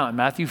on the Mount,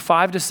 Matthew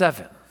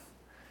 5-7.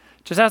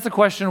 Just ask the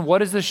question,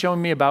 what is this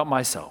showing me about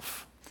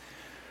myself?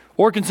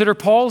 Or consider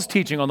Paul's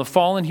teaching on the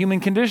fallen human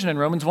condition in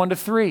Romans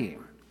 1-3.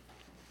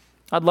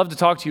 I'd love to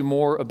talk to you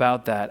more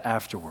about that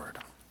afterward.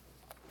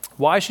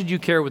 Why should you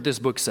care what this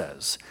book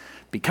says?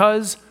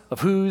 Because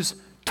of who's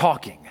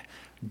talking.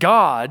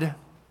 God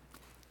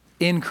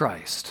in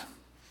Christ.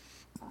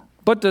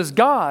 But does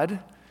God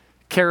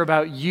care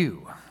about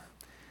you?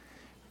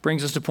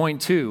 Brings us to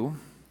point 2.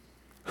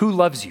 Who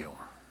loves you?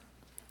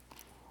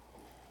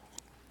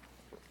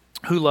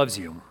 Who loves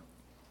you?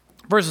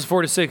 Verses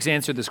 4-6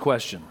 answer this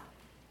question.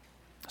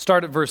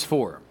 Start at verse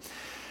 4.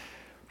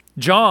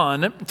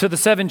 John, to the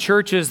 7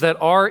 churches that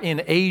are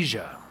in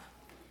Asia.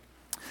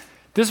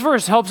 This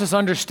verse helps us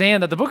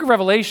understand that the book of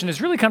Revelation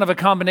is really kind of a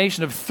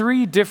combination of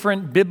 3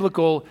 different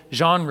biblical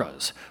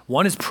genres.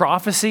 One is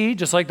prophecy,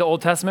 just like the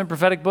Old Testament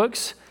prophetic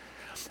books.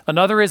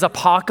 Another is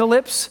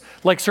apocalypse,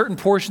 like certain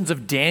portions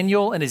of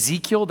Daniel and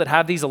Ezekiel that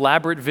have these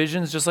elaborate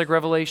visions, just like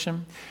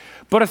Revelation.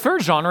 But a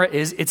third genre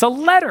is it's a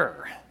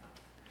letter.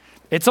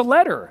 It's a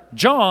letter,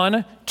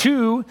 John,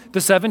 to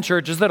the 7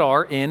 churches that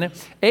are in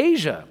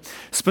Asia.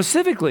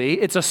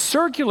 Specifically, it's a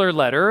circular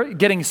letter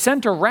getting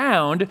sent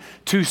around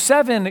to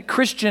 7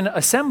 Christian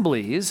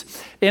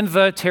assemblies in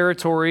the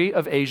territory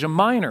of Asia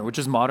Minor, which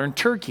is modern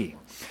Turkey.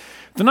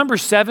 The number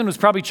 7 was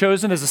probably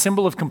chosen as a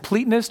symbol of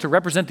completeness to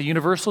represent the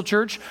universal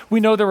church.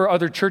 We know there were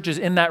other churches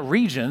in that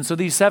region, so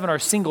these 7 are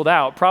singled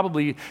out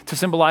probably to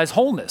symbolize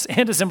wholeness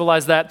and to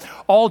symbolize that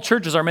all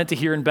churches are meant to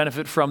hear and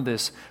benefit from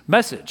this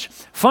message.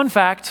 Fun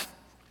fact,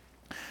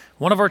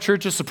 one of our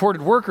church's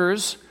supported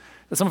workers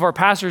that some of our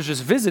pastors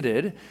just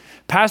visited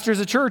pastors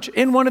a church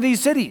in one of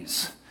these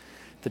cities.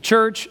 The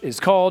church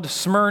is called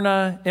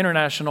Smyrna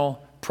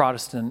International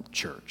Protestant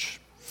Church.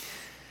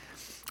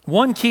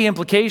 One key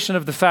implication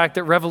of the fact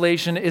that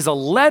Revelation is a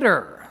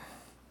letter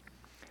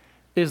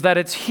is that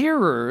its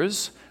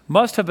hearers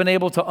must have been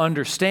able to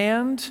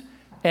understand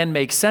and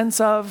make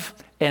sense of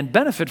and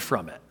benefit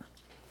from it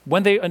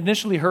when they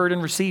initially heard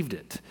and received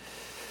it.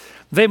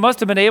 They must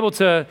have been able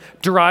to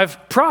derive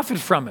profit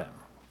from it.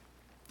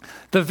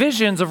 The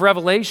visions of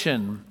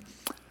Revelation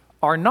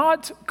are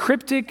not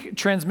cryptic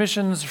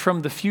transmissions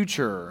from the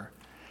future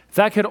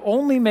that could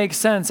only make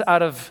sense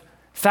out of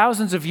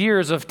thousands of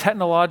years of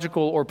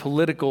technological or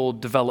political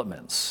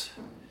developments.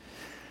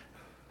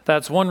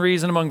 That's one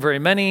reason among very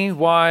many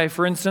why,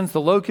 for instance,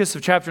 the locusts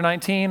of chapter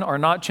 19 are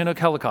not Chinook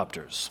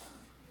helicopters.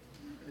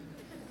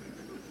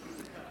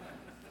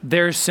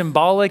 They're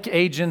symbolic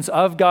agents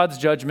of God's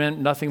judgment,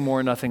 nothing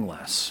more, nothing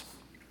less.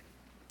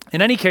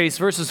 In any case,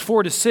 verses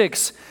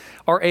 4-6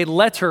 are a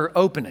letter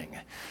opening.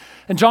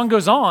 And John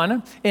goes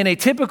on in a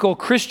typical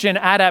Christian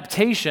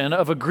adaptation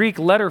of a Greek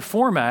letter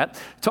format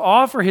to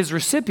offer his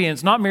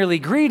recipients not merely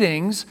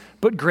greetings,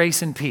 but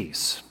grace and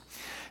peace.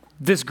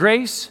 This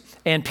grace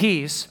and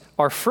peace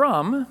are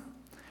from,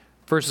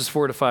 verses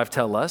 4-5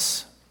 tell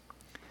us,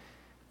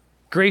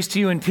 grace to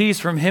you and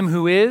peace from him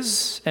who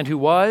is and who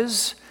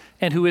was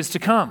and who is to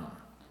come,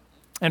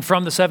 and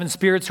from the 7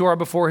 spirits who are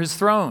before his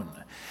throne,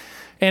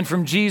 and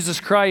from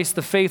Jesus Christ,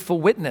 the faithful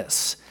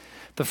witness,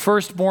 the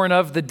firstborn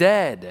of the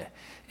dead,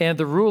 and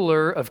the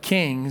ruler of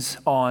kings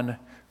on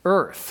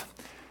earth.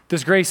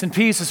 This grace and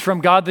peace is from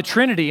God the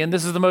Trinity, and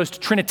this is the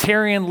most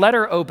Trinitarian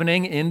letter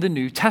opening in the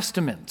New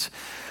Testament.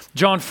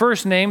 John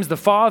first names the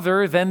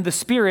Father, then the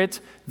Spirit,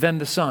 then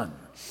the Son.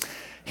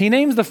 He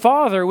names the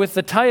Father with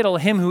the title,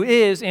 him who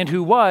is and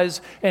who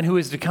was and who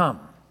is to come.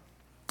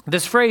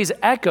 This phrase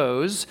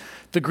echoes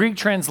the Greek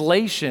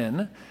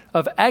translation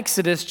of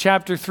Exodus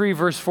chapter 3,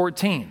 verse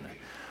 14,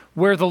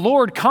 where the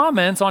Lord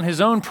comments on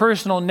his own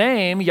personal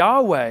name,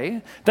 Yahweh,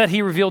 that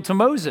he revealed to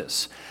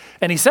Moses.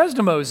 And he says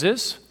to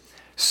Moses,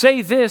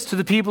 "Say this to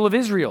the people of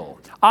Israel,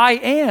 I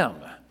am,"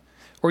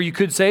 or you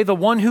could say, "the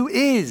one who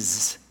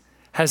is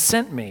has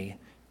sent me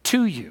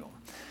to you."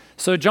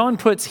 So John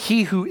puts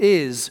 "he who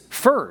is"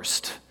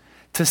 first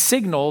to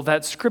signal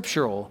that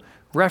scriptural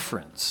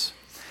reference.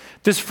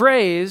 This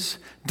phrase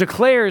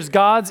declares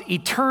God's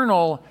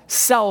eternal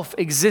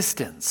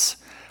self-existence.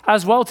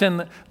 As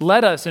Welton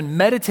led us in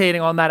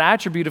meditating on that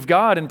attribute of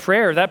God in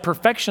prayer, that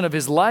perfection of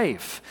his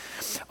life.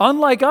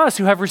 Unlike us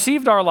who have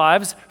received our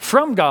lives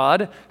from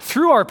God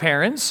through our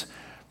parents,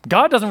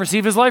 God doesn't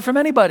receive his life from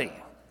anybody.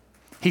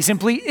 He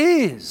simply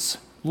is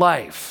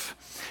life.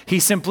 He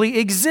simply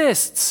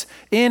exists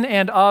in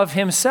and of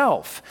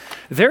himself.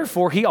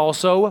 Therefore, he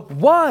also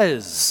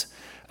was,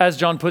 as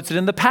John puts it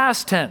in the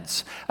past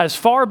tense, as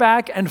far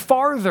back and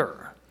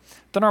farther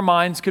than our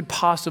minds could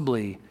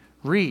possibly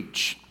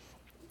reach.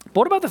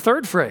 But what about the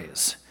third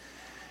phrase?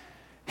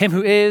 Him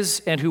who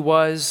is and who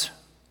was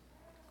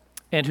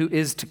and who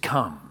is to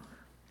come.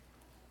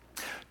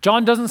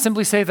 John doesn't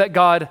simply say that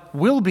God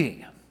will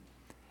be.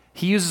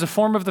 He uses a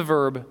form of the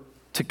verb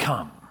to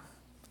come.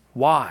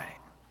 Why?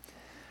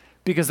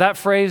 Because that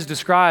phrase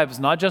describes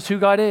not just who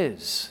God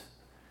is,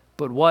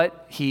 but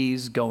what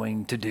he's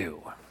going to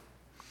do.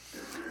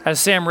 As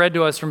Sam read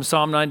to us from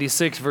Psalm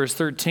 96, verse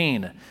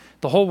 13,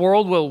 the whole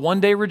world will one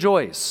day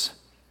rejoice,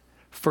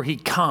 for he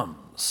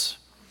comes.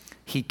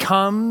 He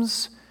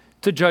comes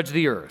to judge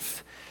the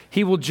earth.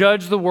 He will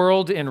judge the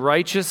world in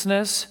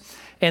righteousness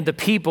and the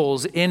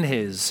peoples in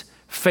his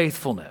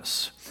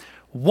faithfulness.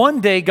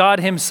 One day God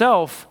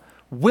himself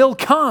will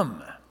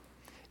come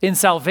in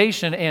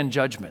salvation and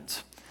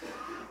judgment.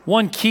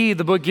 One key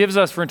the book gives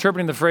us for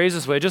interpreting the phrase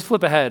this way, just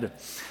flip ahead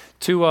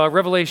to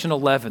Revelation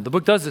 11. The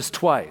book does this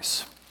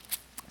twice.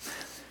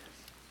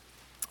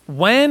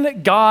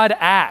 When God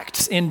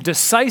acts in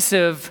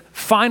decisive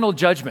final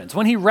judgments,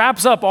 when he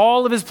wraps up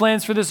all of his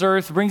plans for this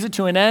earth, brings it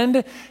to an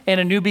end and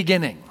a new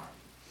beginning,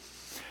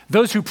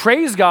 those who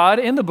praise God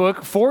in the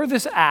book for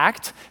this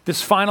act,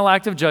 this final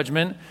act of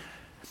judgment,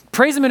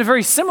 praise him in a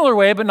very similar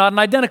way, but not an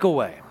identical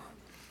way.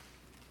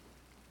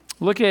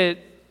 Look at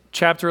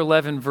chapter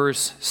 11,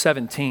 verse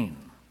 17.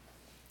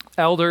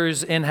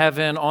 Elders in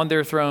heaven on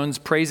their thrones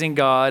praising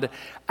God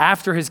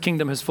after his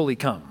kingdom has fully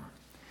come.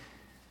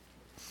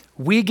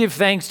 We give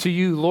thanks to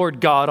you,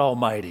 Lord God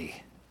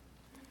Almighty,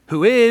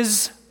 who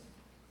is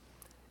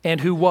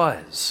and who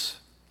was.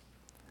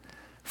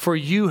 For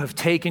you have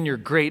taken your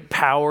great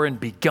power and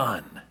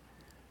begun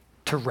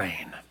to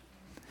reign.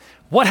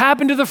 What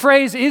happened to the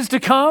phrase "is to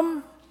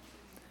come"?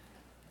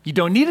 You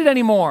don't need it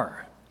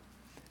anymore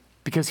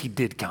because he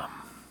did come.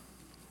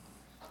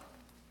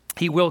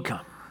 He will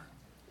come.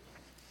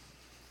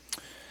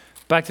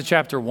 Back to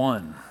chapter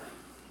 1.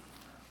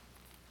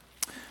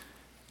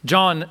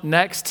 John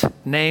next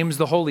names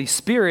the Holy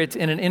Spirit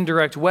in an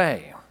indirect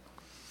way.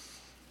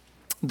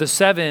 The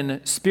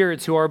 7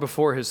 spirits who are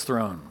before his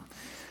throne.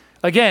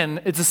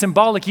 Again, it's a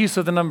symbolic use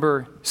of the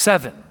number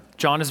 7.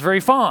 John is very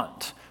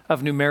fond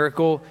of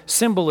numerical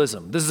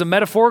symbolism. This is a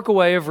metaphorical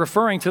way of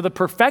referring to the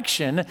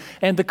perfection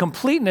and the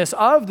completeness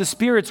of the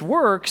Spirit's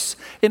works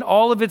in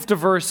all of its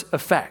diverse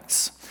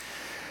effects.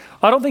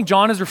 I don't think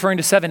John is referring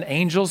to 7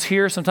 angels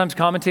here. Sometimes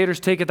commentators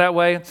take it that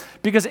way,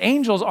 because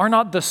angels are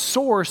not the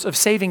source of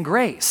saving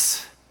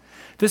grace.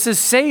 This is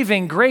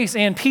saving grace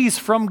and peace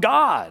from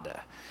God.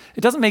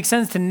 It doesn't make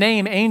sense to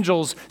name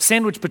angels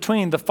sandwiched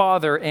between the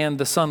Father and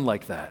the Son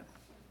like that.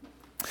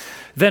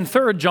 Then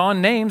third,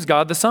 John names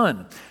God the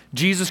Son,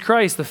 Jesus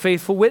Christ, the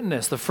faithful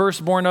witness, the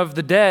firstborn of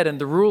the dead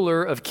and the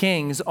ruler of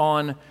kings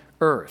on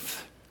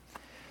earth.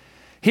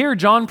 Here,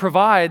 John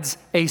provides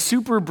a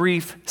super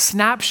brief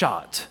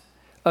snapshot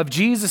of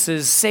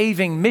Jesus'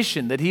 saving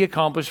mission that he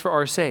accomplished for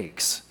our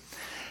sakes.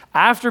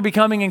 After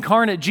becoming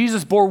incarnate,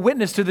 Jesus bore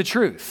witness to the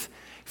truth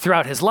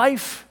throughout his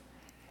life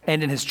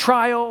and in his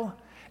trial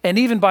and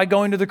even by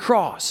going to the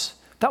cross.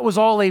 That was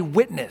all a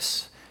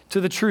witness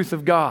to the truth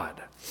of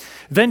God.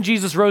 Then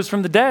Jesus rose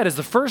from the dead as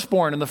the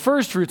firstborn and the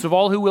firstfruits of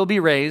all who will be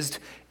raised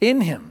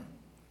in him.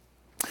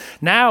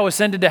 Now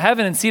ascended to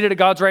heaven and seated at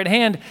God's right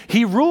hand,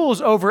 he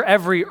rules over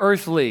every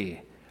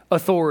earthly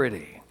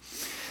authority.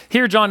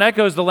 Here, John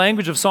echoes the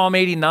language of Psalm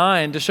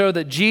 89 to show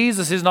that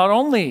Jesus is not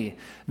only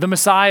the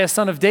Messiah,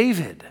 son of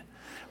David,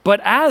 but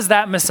as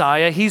that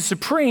Messiah, he's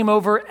supreme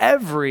over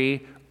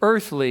every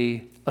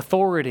earthly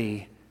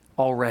authority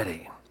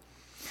already.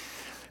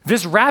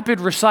 This rapid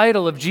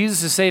recital of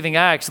Jesus' saving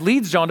acts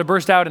leads John to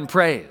burst out in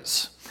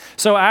praise.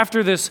 So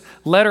after this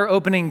letter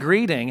opening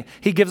greeting,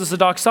 he gives us a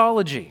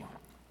doxology.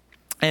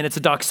 And it's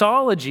a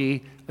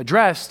doxology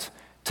addressed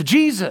to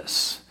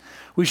Jesus.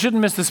 We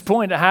shouldn't miss this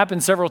point. It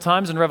happens several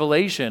times in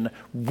Revelation.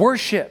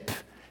 Worship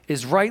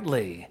is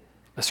rightly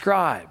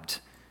ascribed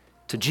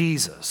to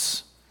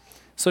Jesus.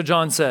 So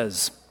John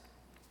says,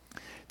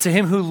 "To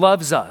him who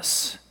loves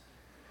us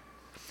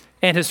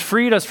and has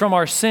freed us from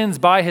our sins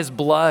by his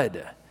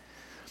blood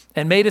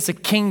and made us a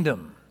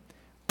kingdom,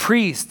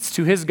 priests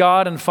to his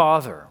God and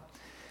Father.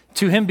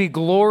 To him be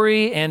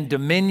glory and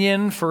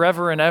dominion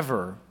forever and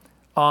ever.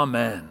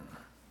 Amen.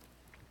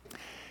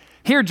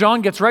 Here,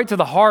 John gets right to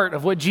the heart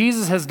of what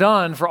Jesus has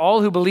done for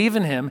all who believe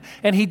in him,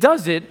 and he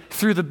does it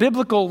through the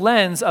biblical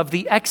lens of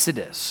the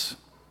Exodus.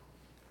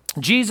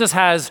 Jesus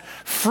has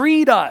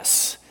freed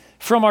us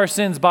from our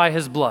sins by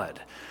his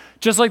blood.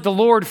 Just like the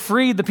Lord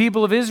freed the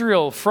people of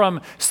Israel from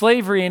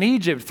slavery in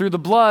Egypt through the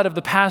blood of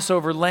the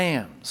Passover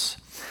lambs.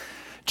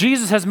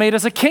 Jesus has made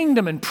us a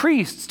kingdom and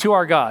priests to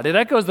our God. It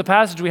echoes the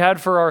passage we had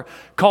for our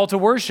call to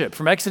worship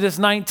from Exodus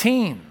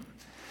 19,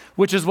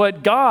 which is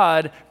what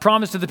God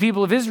promised to the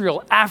people of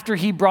Israel after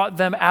he brought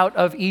them out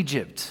of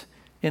Egypt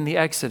in the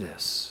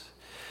Exodus.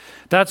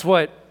 That's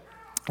what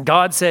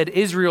God said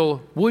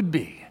Israel would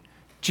be.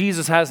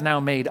 Jesus has now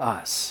made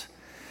us.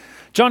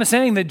 John is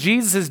saying that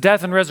Jesus'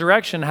 death and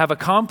resurrection have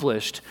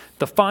accomplished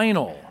the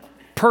final,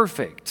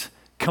 perfect,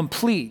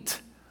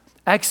 complete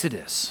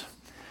Exodus.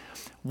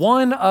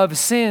 One of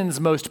sin's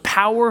most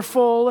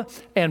powerful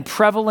and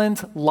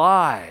prevalent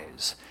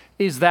lies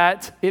is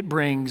that it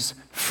brings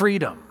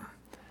freedom.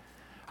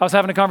 I was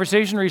having a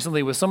conversation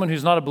recently with someone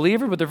who's not a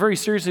believer, but they're very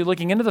seriously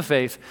looking into the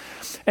faith.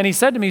 And he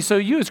said to me, so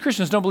you as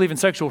Christians don't believe in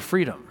sexual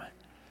freedom?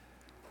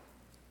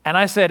 And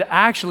I said,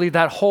 actually,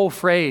 that whole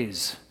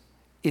phrase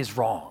is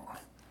wrong.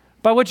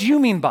 By what you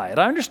mean by it.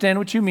 I understand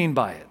what you mean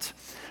by it.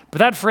 But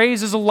that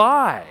phrase is a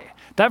lie.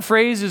 That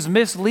phrase is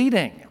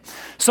misleading.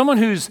 Someone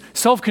who's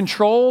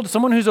self-controlled,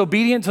 someone who's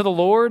obedient to the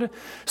Lord,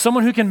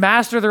 someone who can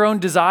master their own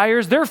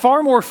desires, they're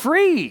far more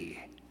free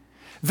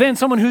than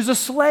someone who's a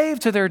slave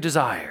to their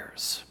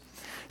desires.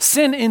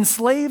 Sin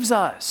enslaves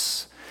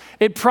us.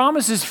 It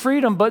promises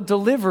freedom but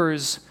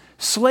delivers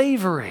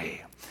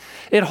slavery.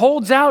 It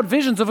holds out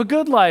visions of a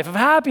good life, of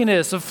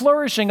happiness, of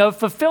flourishing, of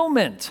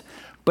fulfillment,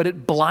 but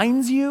it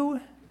blinds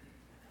you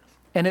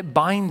and it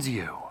binds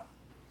you.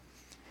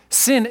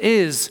 Sin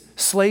is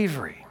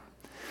slavery.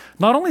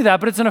 Not only that,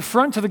 but it's an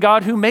affront to the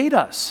God who made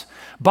us.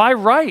 By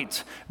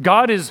right,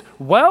 God is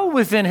well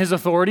within his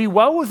authority,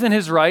 well within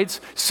his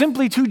rights,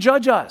 simply to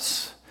judge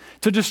us,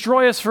 to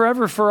destroy us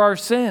forever for our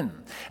sin.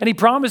 And he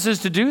promises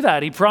to do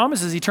that. He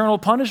promises eternal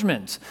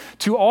punishment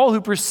to all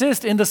who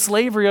persist in the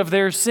slavery of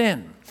their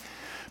sin.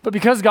 But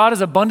because God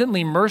is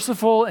abundantly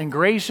merciful and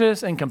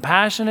gracious and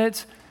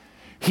compassionate,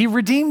 he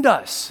redeemed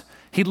us.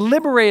 He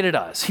liberated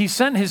us. He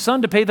sent his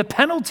son to pay the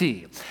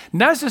penalty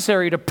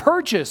necessary to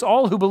purchase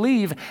all who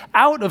believe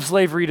out of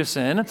slavery to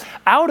sin,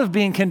 out of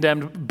being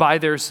condemned by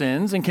their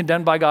sins and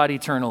condemned by God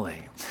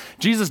eternally.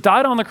 Jesus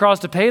died on the cross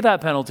to pay that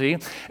penalty,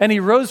 and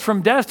he rose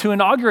from death to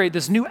inaugurate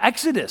this new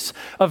exodus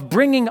of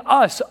bringing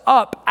us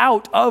up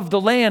out of the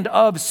land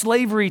of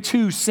slavery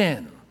to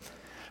sin.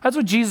 That's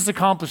what Jesus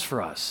accomplished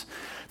for us.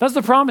 That's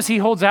the promise he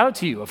holds out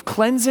to you of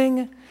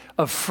cleansing,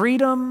 of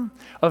freedom,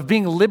 of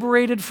being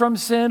liberated from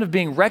sin, of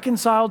being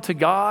reconciled to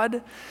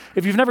God.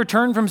 If you've never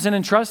turned from sin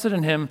and trusted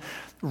in him,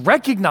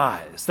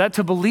 recognize that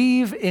to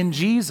believe in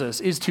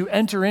Jesus is to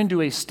enter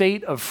into a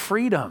state of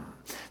freedom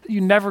that you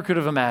never could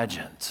have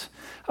imagined.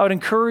 I would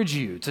encourage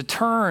you to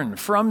turn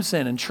from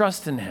sin and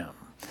trust in him,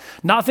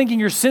 not thinking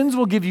your sins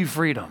will give you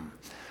freedom,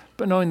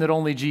 but knowing that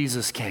only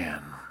Jesus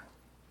can.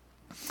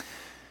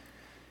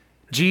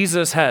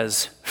 Jesus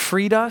has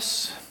freed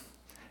us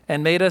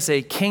and made us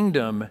a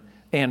kingdom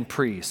and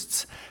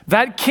priests.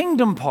 That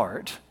kingdom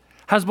part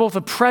has both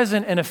a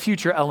present and a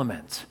future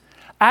element.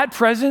 At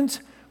present,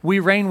 we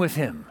reign with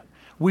him.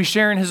 We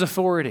share in his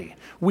authority.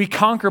 We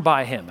conquer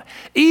by him.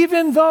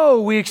 Even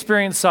though we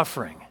experience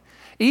suffering,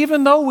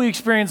 even though we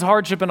experience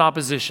hardship and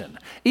opposition,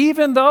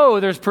 even though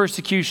there's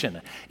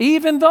persecution,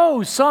 even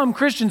though some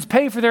Christians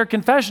pay for their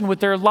confession with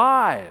their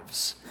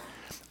lives,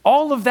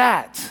 all of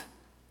that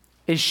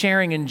is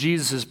sharing in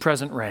Jesus'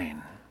 present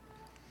reign.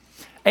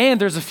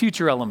 And there's a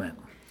future element.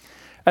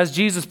 As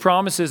Jesus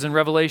promises in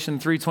Revelation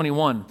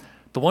 3:21,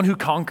 the one who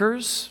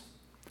conquers,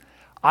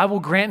 I will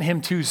grant him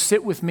to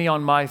sit with me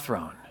on my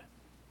throne,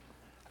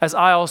 as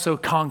I also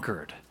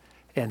conquered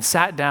and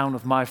sat down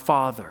with my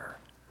Father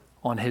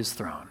on his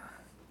throne.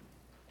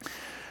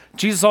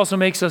 Jesus also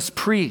makes us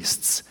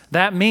priests.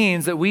 That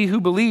means that we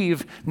who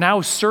believe now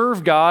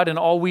serve God in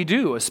all we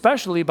do,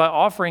 especially by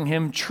offering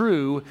him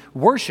true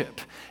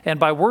worship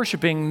and by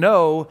worshiping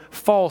no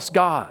false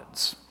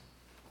gods.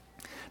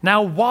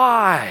 Now,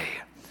 why?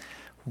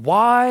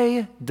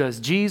 Why does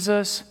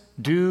Jesus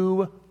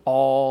do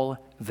all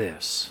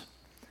this?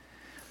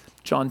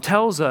 John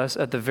tells us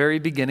at the very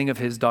beginning of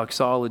his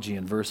doxology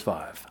in verse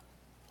 5.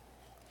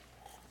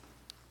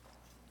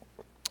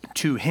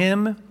 To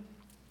him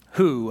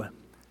who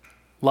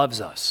loves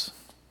us.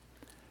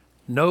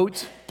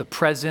 Note the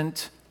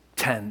present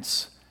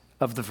tense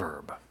of the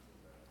verb.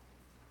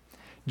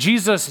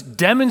 Jesus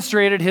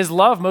demonstrated his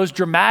love most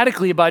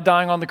dramatically by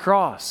dying on the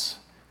cross.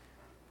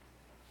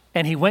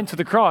 And he went to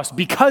the cross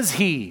because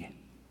he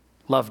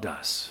loved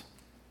us.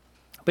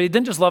 But he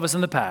didn't just love us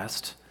in the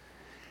past.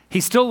 He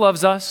still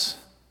loves us.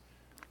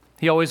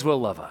 He always will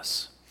love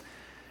us.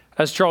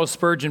 As Charles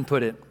Spurgeon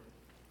put it,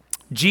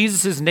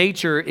 Jesus'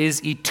 nature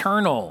is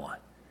eternal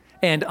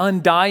and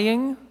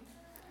undying,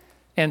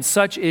 and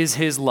such is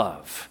his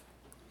love.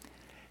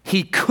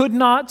 He could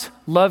not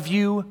love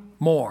you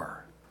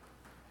more.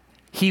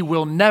 He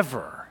will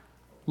never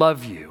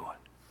love you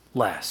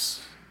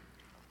less.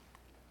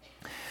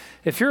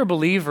 If you're a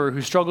believer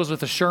who struggles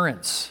with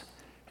assurance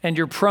and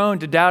you're prone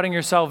to doubting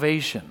your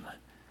salvation,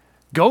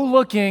 go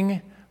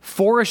looking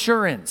for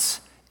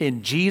assurance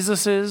in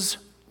Jesus'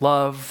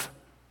 love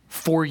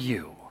for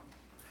you.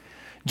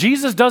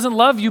 Jesus doesn't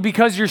love you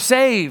because you're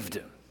saved.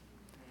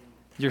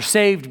 You're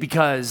saved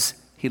because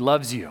he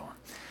loves you.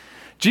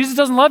 Jesus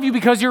doesn't love you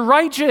because you're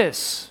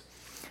righteous.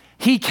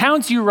 He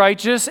counts you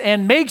righteous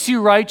and makes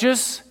you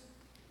righteous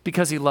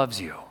because he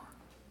loves you.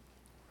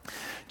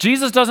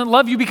 Jesus doesn't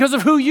love you because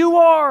of who you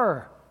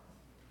are.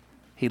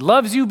 He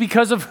loves you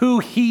because of who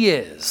he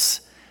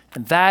is.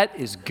 And that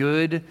is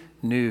good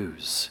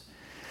news.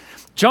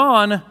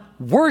 John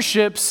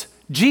worships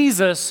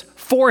Jesus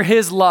for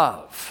his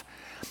love.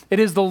 It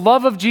is the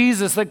love of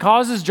Jesus that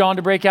causes John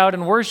to break out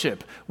in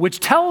worship, which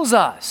tells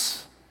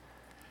us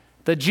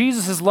that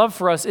Jesus' love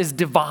for us is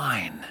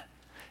divine.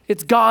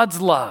 It's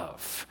God's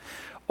love.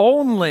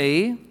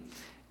 Only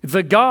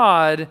the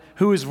God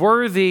who is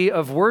worthy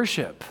of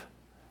worship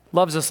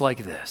loves us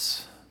like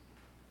this.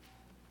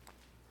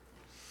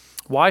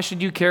 Why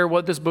should you care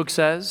what this book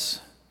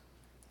says?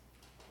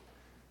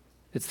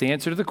 It's the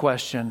answer to the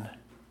question,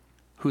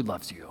 who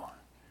loves you?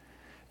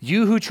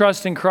 You who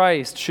trust in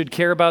Christ should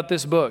care about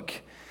this book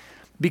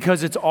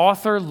because its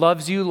author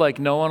loves you like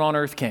no one on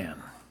earth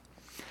can.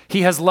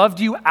 He has loved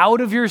you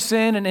out of your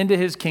sin and into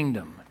his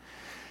kingdom.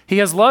 He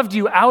has loved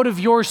you out of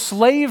your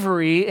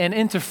slavery and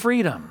into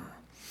freedom.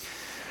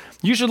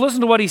 You should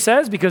listen to what he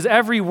says because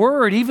every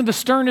word, even the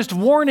sternest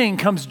warning,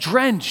 comes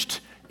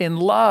drenched in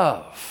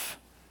love.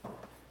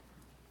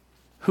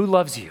 Who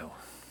loves you?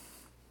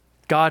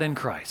 God in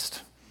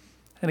Christ.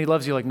 And he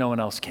loves you like no one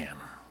else can.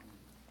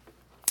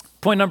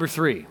 Point number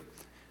 3,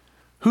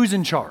 who's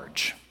in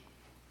charge?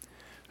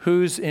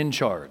 Who's in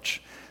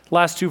charge?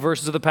 Last two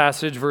verses of the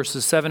passage,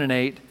 verses 7 and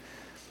 8.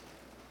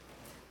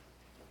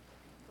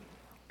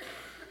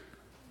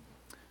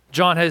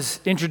 John has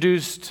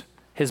introduced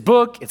his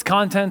book, its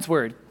contents,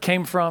 where it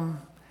came from.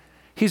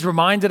 He's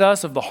reminded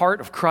us of the heart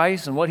of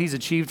Christ and what he's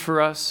achieved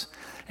for us.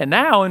 And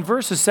now in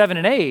verses 7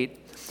 and 8,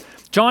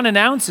 John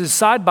announces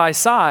side by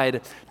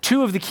side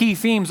two of the key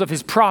themes of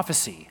his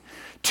prophecy,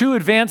 two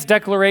advanced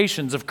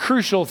declarations of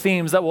crucial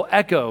themes that will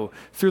echo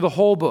through the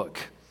whole book.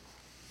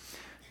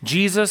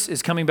 Jesus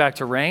is coming back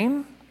to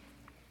reign,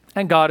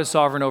 and God is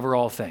sovereign over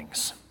all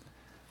things.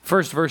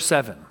 First, verse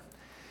 7.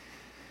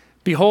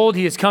 Behold,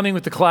 he is coming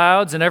with the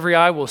clouds, and every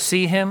eye will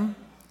see him,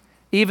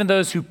 even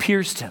those who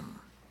pierced him.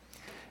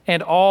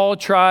 And all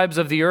tribes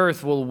of the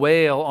earth will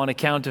wail on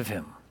account of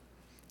him.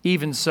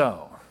 Even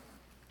so,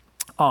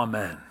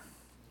 amen.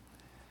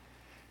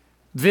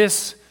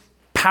 This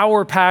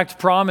power-packed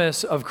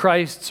promise of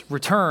Christ's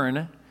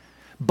return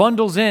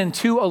bundles in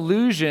two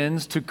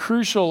allusions to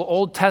crucial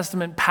Old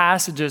Testament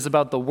passages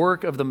about the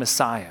work of the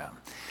Messiah.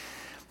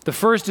 The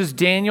first is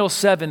Daniel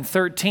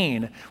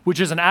 7:13,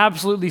 which is an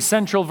absolutely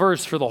central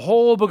verse for the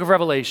whole book of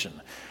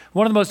Revelation.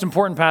 One of the most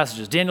important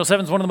passages. Daniel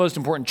 7 is one of the most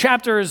important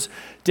chapters.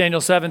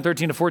 Daniel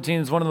 7:13 to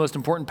 14 is one of the most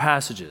important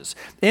passages.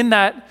 In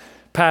that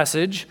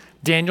passage,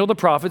 Daniel the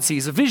prophet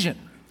sees a vision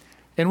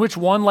in which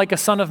one like a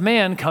son of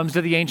man comes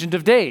to the Ancient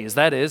of Days,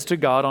 that is, to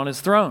God on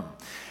his throne.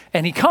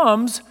 And he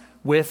comes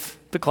with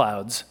the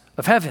clouds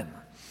of heaven.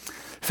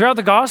 Throughout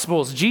the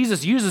Gospels,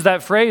 Jesus uses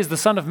that phrase, the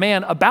Son of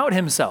Man, about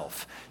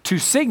himself to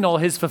signal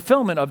his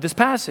fulfillment of this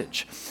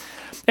passage.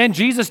 And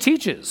Jesus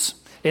teaches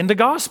in the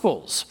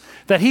Gospels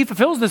that he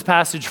fulfills this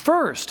passage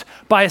first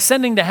by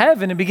ascending to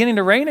heaven and beginning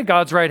to reign at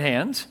God's right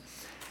hand,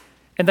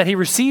 and that he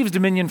receives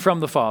dominion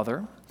from the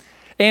Father.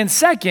 And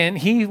second,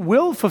 he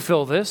will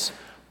fulfill this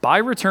by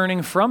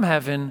returning from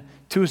heaven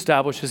to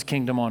establish his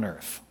kingdom on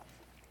earth.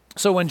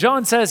 So when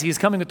John says he's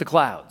coming with the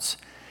clouds,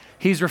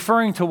 he's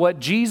referring to what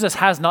Jesus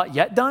has not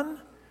yet done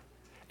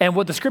and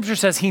what the scripture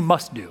says he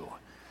must do.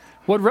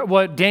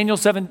 What Daniel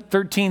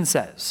 7:13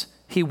 says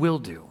he will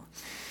do.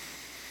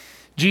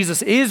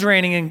 Jesus is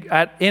reigning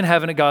in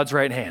heaven at God's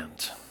right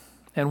hand.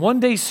 And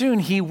one day soon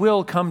he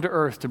will come to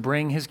earth to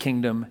bring his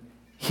kingdom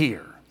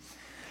here.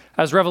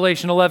 As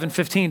Revelation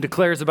 11:15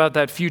 declares about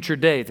that future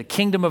day, the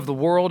kingdom of the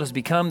world has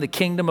become the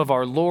kingdom of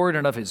our Lord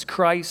and of his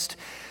Christ,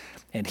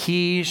 and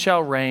he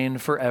shall reign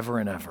forever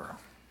and ever.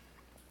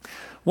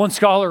 One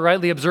scholar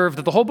rightly observed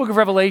that the whole book of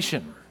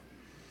Revelation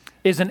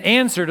is an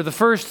answer to the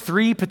first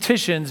three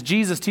petitions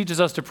Jesus teaches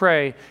us to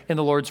pray in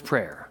the Lord's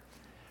Prayer.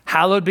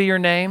 Hallowed be your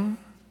name,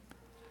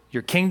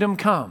 your kingdom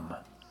come,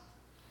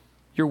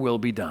 your will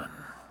be done.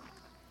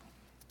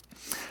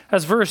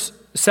 As verse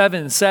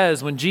 7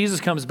 says, when Jesus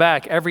comes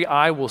back, every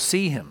eye will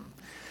see him.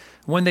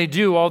 When they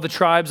do, all the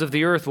tribes of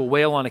the earth will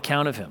wail on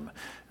account of him.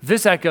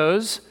 This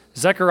echoes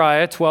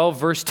Zechariah 12,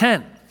 verse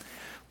 10,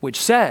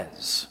 which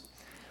says,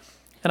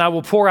 and I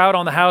will pour out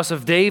on the house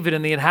of David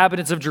and the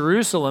inhabitants of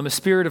Jerusalem a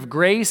spirit of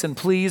grace and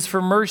pleas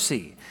for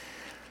mercy,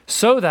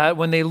 so that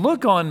when they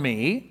look on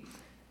me,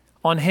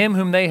 on him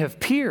whom they have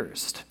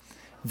pierced,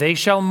 they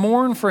shall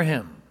mourn for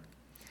him.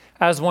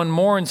 as one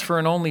mourns for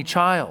an only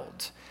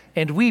child,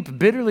 and weep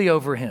bitterly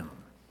over him,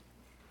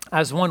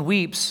 as one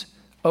weeps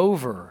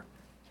over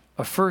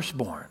a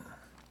firstborn.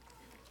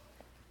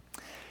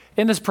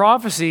 In this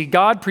prophecy,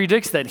 God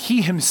predicts that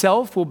he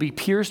himself will be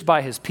pierced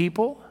by his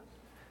people,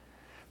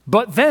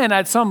 but then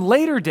at some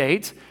later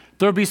date,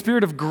 there will be a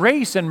spirit of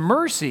grace and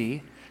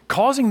mercy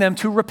causing them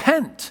to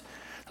repent.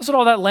 That's what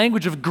all that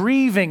language of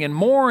grieving and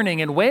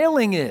mourning and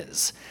wailing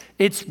is.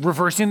 It's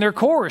reversing their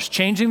course,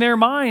 changing their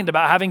mind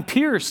about having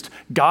pierced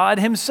God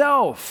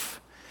himself.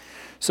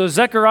 So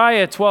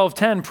Zechariah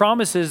 12:10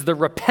 promises the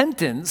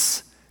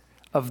repentance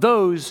of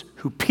those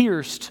who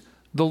pierced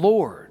the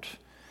Lord.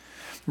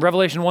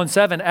 Revelation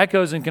 1:7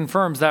 echoes and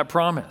confirms that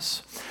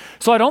promise.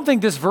 So I don't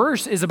think this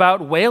verse is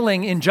about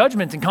wailing in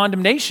judgment and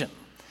condemnation.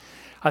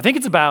 I think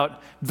it's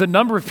about the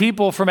number of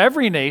people from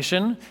every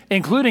nation,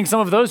 including some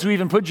of those who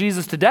even put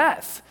Jesus to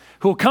death,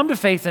 who will come to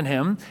faith in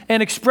him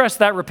and express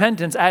that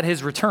repentance at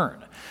his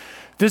return.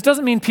 This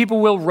doesn't mean people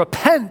will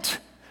repent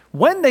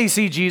when they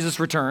see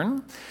Jesus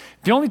return.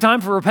 The only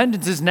time for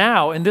repentance is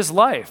now in this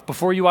life,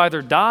 before you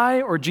either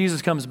die or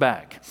Jesus comes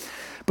back.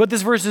 But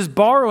this verse is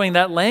borrowing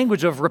that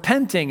language of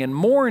repenting and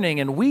mourning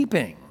and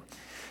weeping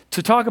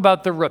to talk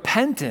about the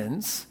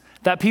repentance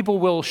that people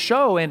will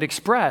show and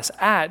express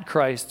at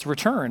Christ's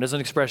return as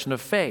an expression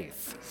of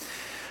faith.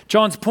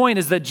 John's point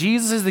is that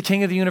Jesus is the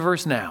King of the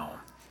universe now,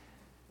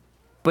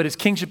 but his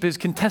kingship is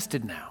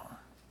contested now.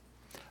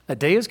 A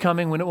day is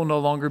coming when it will no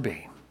longer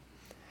be,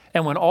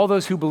 and when all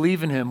those who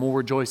believe in him will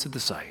rejoice at the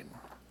sight.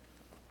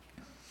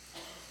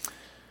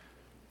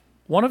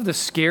 One of the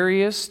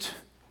scariest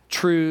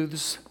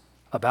truths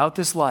about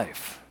this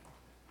life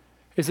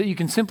is that you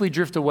can simply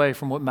drift away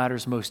from what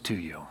matters most to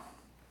you.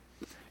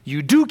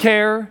 You do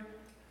care,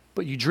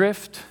 but you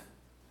drift,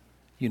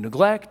 you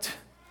neglect,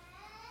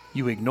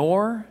 you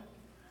ignore,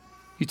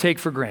 you take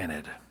for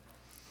granted.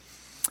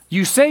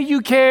 You say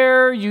you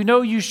care, you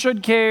know you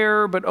should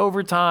care, but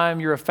over time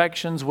your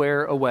affections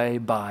wear away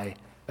by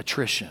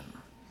attrition.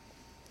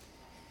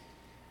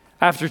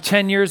 After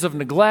 10 years of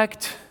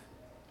neglect,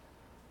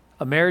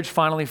 a marriage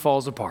finally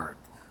falls apart.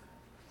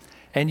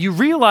 And you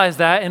realize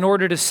that in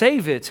order to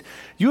save it,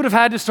 you would have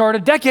had to start a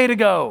decade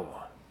ago.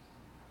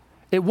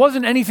 It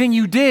wasn't anything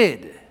you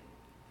did.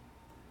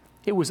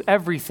 It was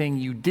everything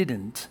you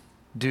didn't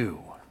do.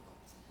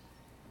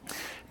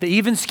 The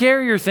even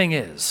scarier thing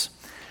is,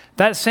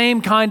 that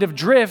same kind of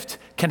drift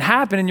can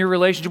happen in your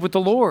relationship with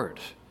the Lord.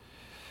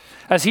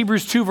 As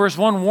Hebrews 2 verse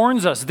 1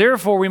 warns us,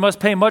 therefore we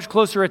must pay much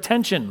closer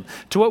attention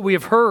to what we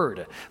have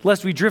heard,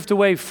 lest we drift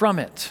away from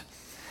it.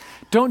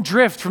 Don't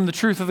drift from the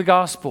truth of the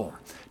gospel.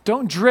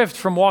 Don't drift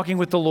from walking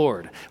with the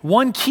Lord.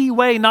 One key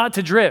way not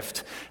to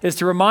drift is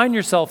to remind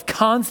yourself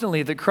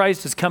constantly that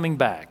Christ is coming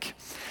back.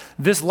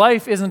 This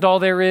life isn't all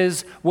there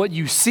is. What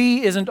you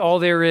see isn't all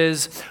there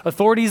is.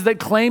 Authorities that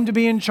claim to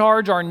be in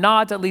charge are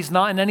not, at least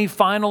not in any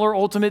final or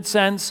ultimate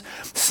sense.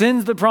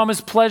 Sins that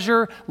promise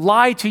pleasure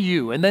lie to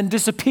you and then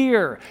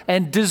disappear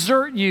and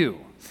desert you.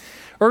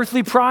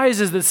 Earthly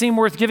prizes that seem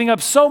worth giving up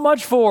so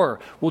much for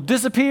will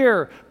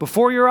disappear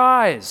before your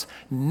eyes.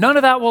 None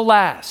of that will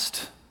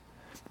last.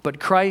 But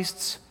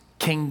Christ's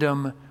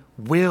kingdom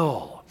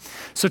will.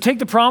 So take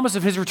the promise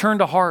of his return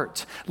to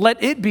heart.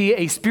 Let it be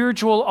a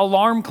spiritual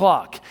alarm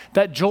clock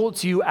that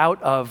jolts you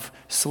out of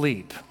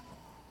sleep.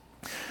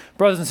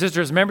 Brothers and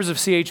sisters, members of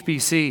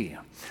CHBC,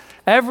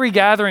 every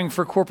gathering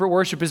for corporate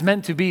worship is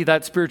meant to be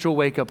that spiritual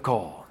wake-up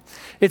call.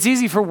 It's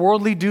easy for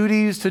worldly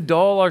duties to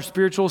dull our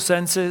spiritual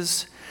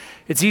senses.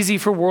 It's easy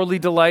for worldly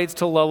delights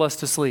to lull us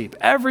to sleep.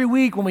 Every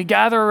week when we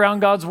gather around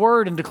God's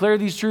word and declare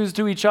these truths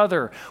to each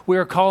other, we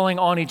are calling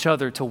on each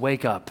other to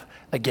wake up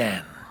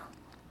again.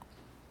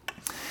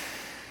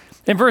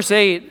 In verse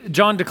 8,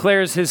 John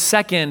declares his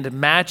second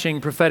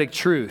matching prophetic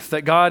truth,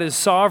 that God is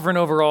sovereign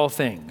over all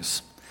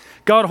things.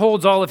 God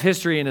holds all of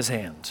history in his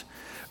hand.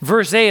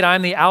 Verse 8, I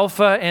am the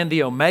Alpha and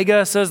the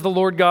Omega, says the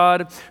Lord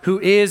God, who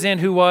is and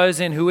who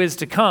was and who is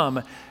to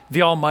come,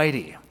 the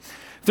Almighty.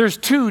 There's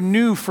two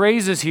new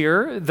phrases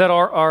here that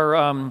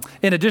are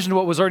in addition to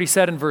what was already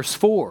said in verse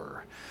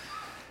 4.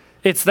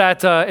 It's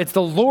that it's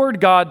the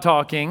Lord God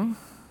talking.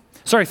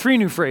 Sorry, three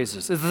new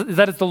phrases. It's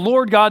that it's the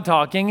Lord God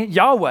talking,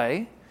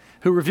 Yahweh,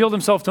 who revealed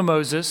himself to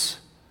Moses.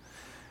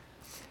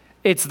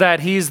 It's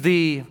that he's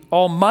the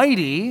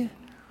Almighty,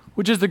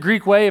 which is the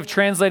Greek way of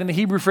translating the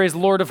Hebrew phrase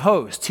Lord of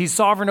hosts. He's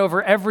sovereign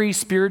over every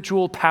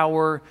spiritual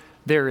power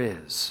there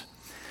is.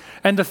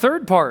 And the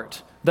third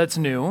part that's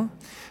new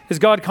is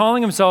God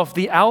calling himself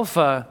the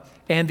Alpha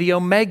and the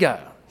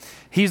Omega.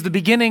 He's the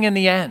beginning and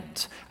the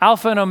end.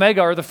 Alpha and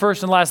Omega are the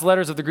first and last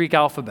letters of the Greek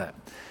alphabet.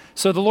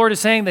 So the Lord is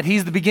saying that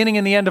he's the beginning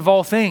and the end of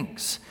all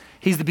things.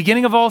 He's the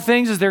beginning of all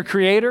things as their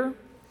creator.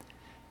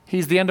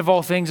 He's the end of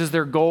all things as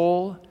their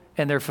goal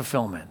and their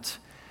fulfillment.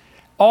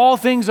 All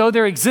things owe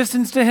their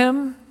existence to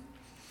him,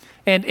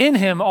 and in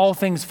him all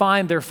things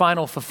find their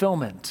final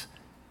fulfillment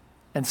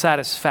and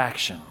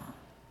satisfaction.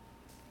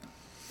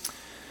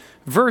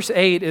 Verse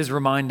 8 is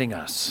reminding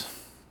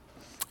us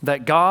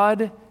that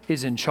God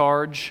is in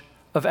charge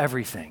of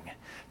everything,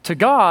 To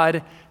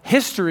God,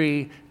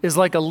 history is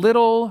like a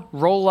little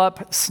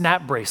roll-up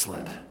snap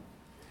bracelet.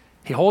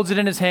 He holds it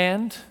in his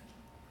hand.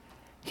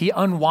 He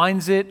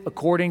unwinds it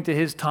according to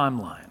his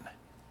timeline.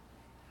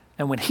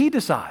 And when he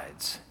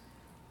decides,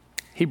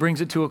 he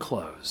brings it to a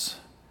close.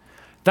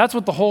 That's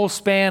what the whole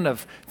span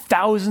of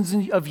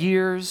thousands of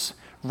years,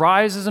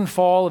 rises and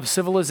fall of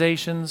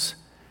civilizations,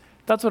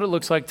 that's what it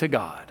looks like to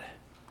God.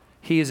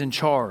 He is in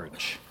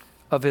charge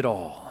of it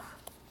all.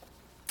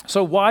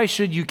 So why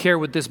should you care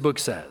what this book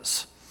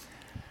says?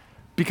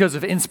 Because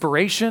of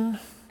inspiration,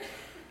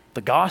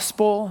 the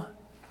gospel,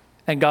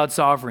 and God's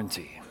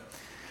sovereignty.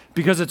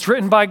 Because it's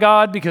written by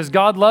God, because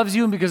God loves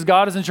you, and because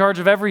God is in charge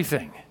of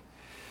everything.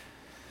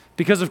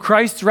 Because of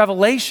Christ's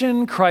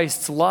revelation,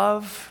 Christ's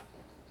love,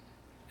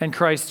 and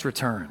Christ's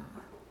return.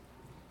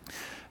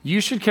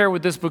 You should care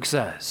what this book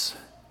says,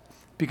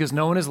 because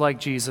no one is like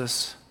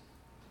Jesus.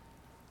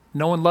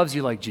 No one loves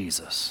you like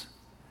Jesus.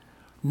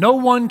 No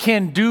one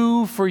can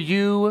do for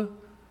you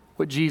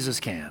what Jesus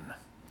can.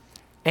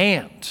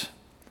 And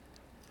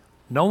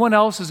no one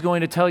else is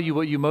going to tell you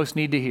what you most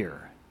need to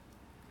hear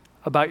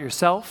about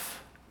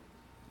yourself,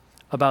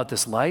 about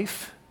this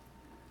life,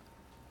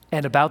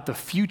 and about the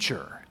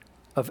future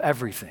of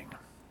everything.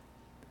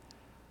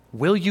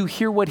 Will you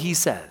hear what he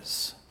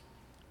says?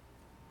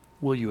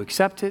 Will you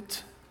accept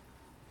it?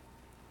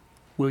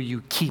 Will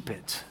you keep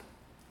it?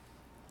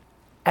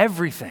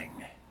 Everything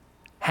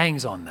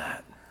hangs on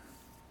that.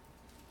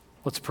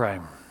 Let's pray.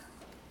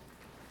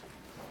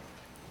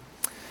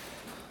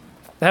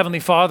 Heavenly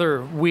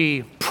Father,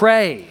 we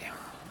pray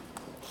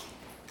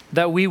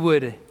that we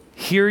would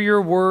hear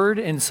your word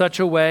in such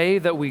a way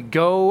that we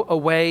go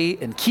away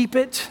and keep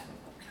it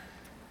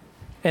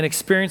and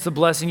experience the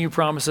blessing you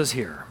promise us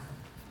here.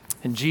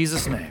 In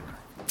Jesus' name,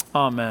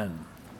 amen.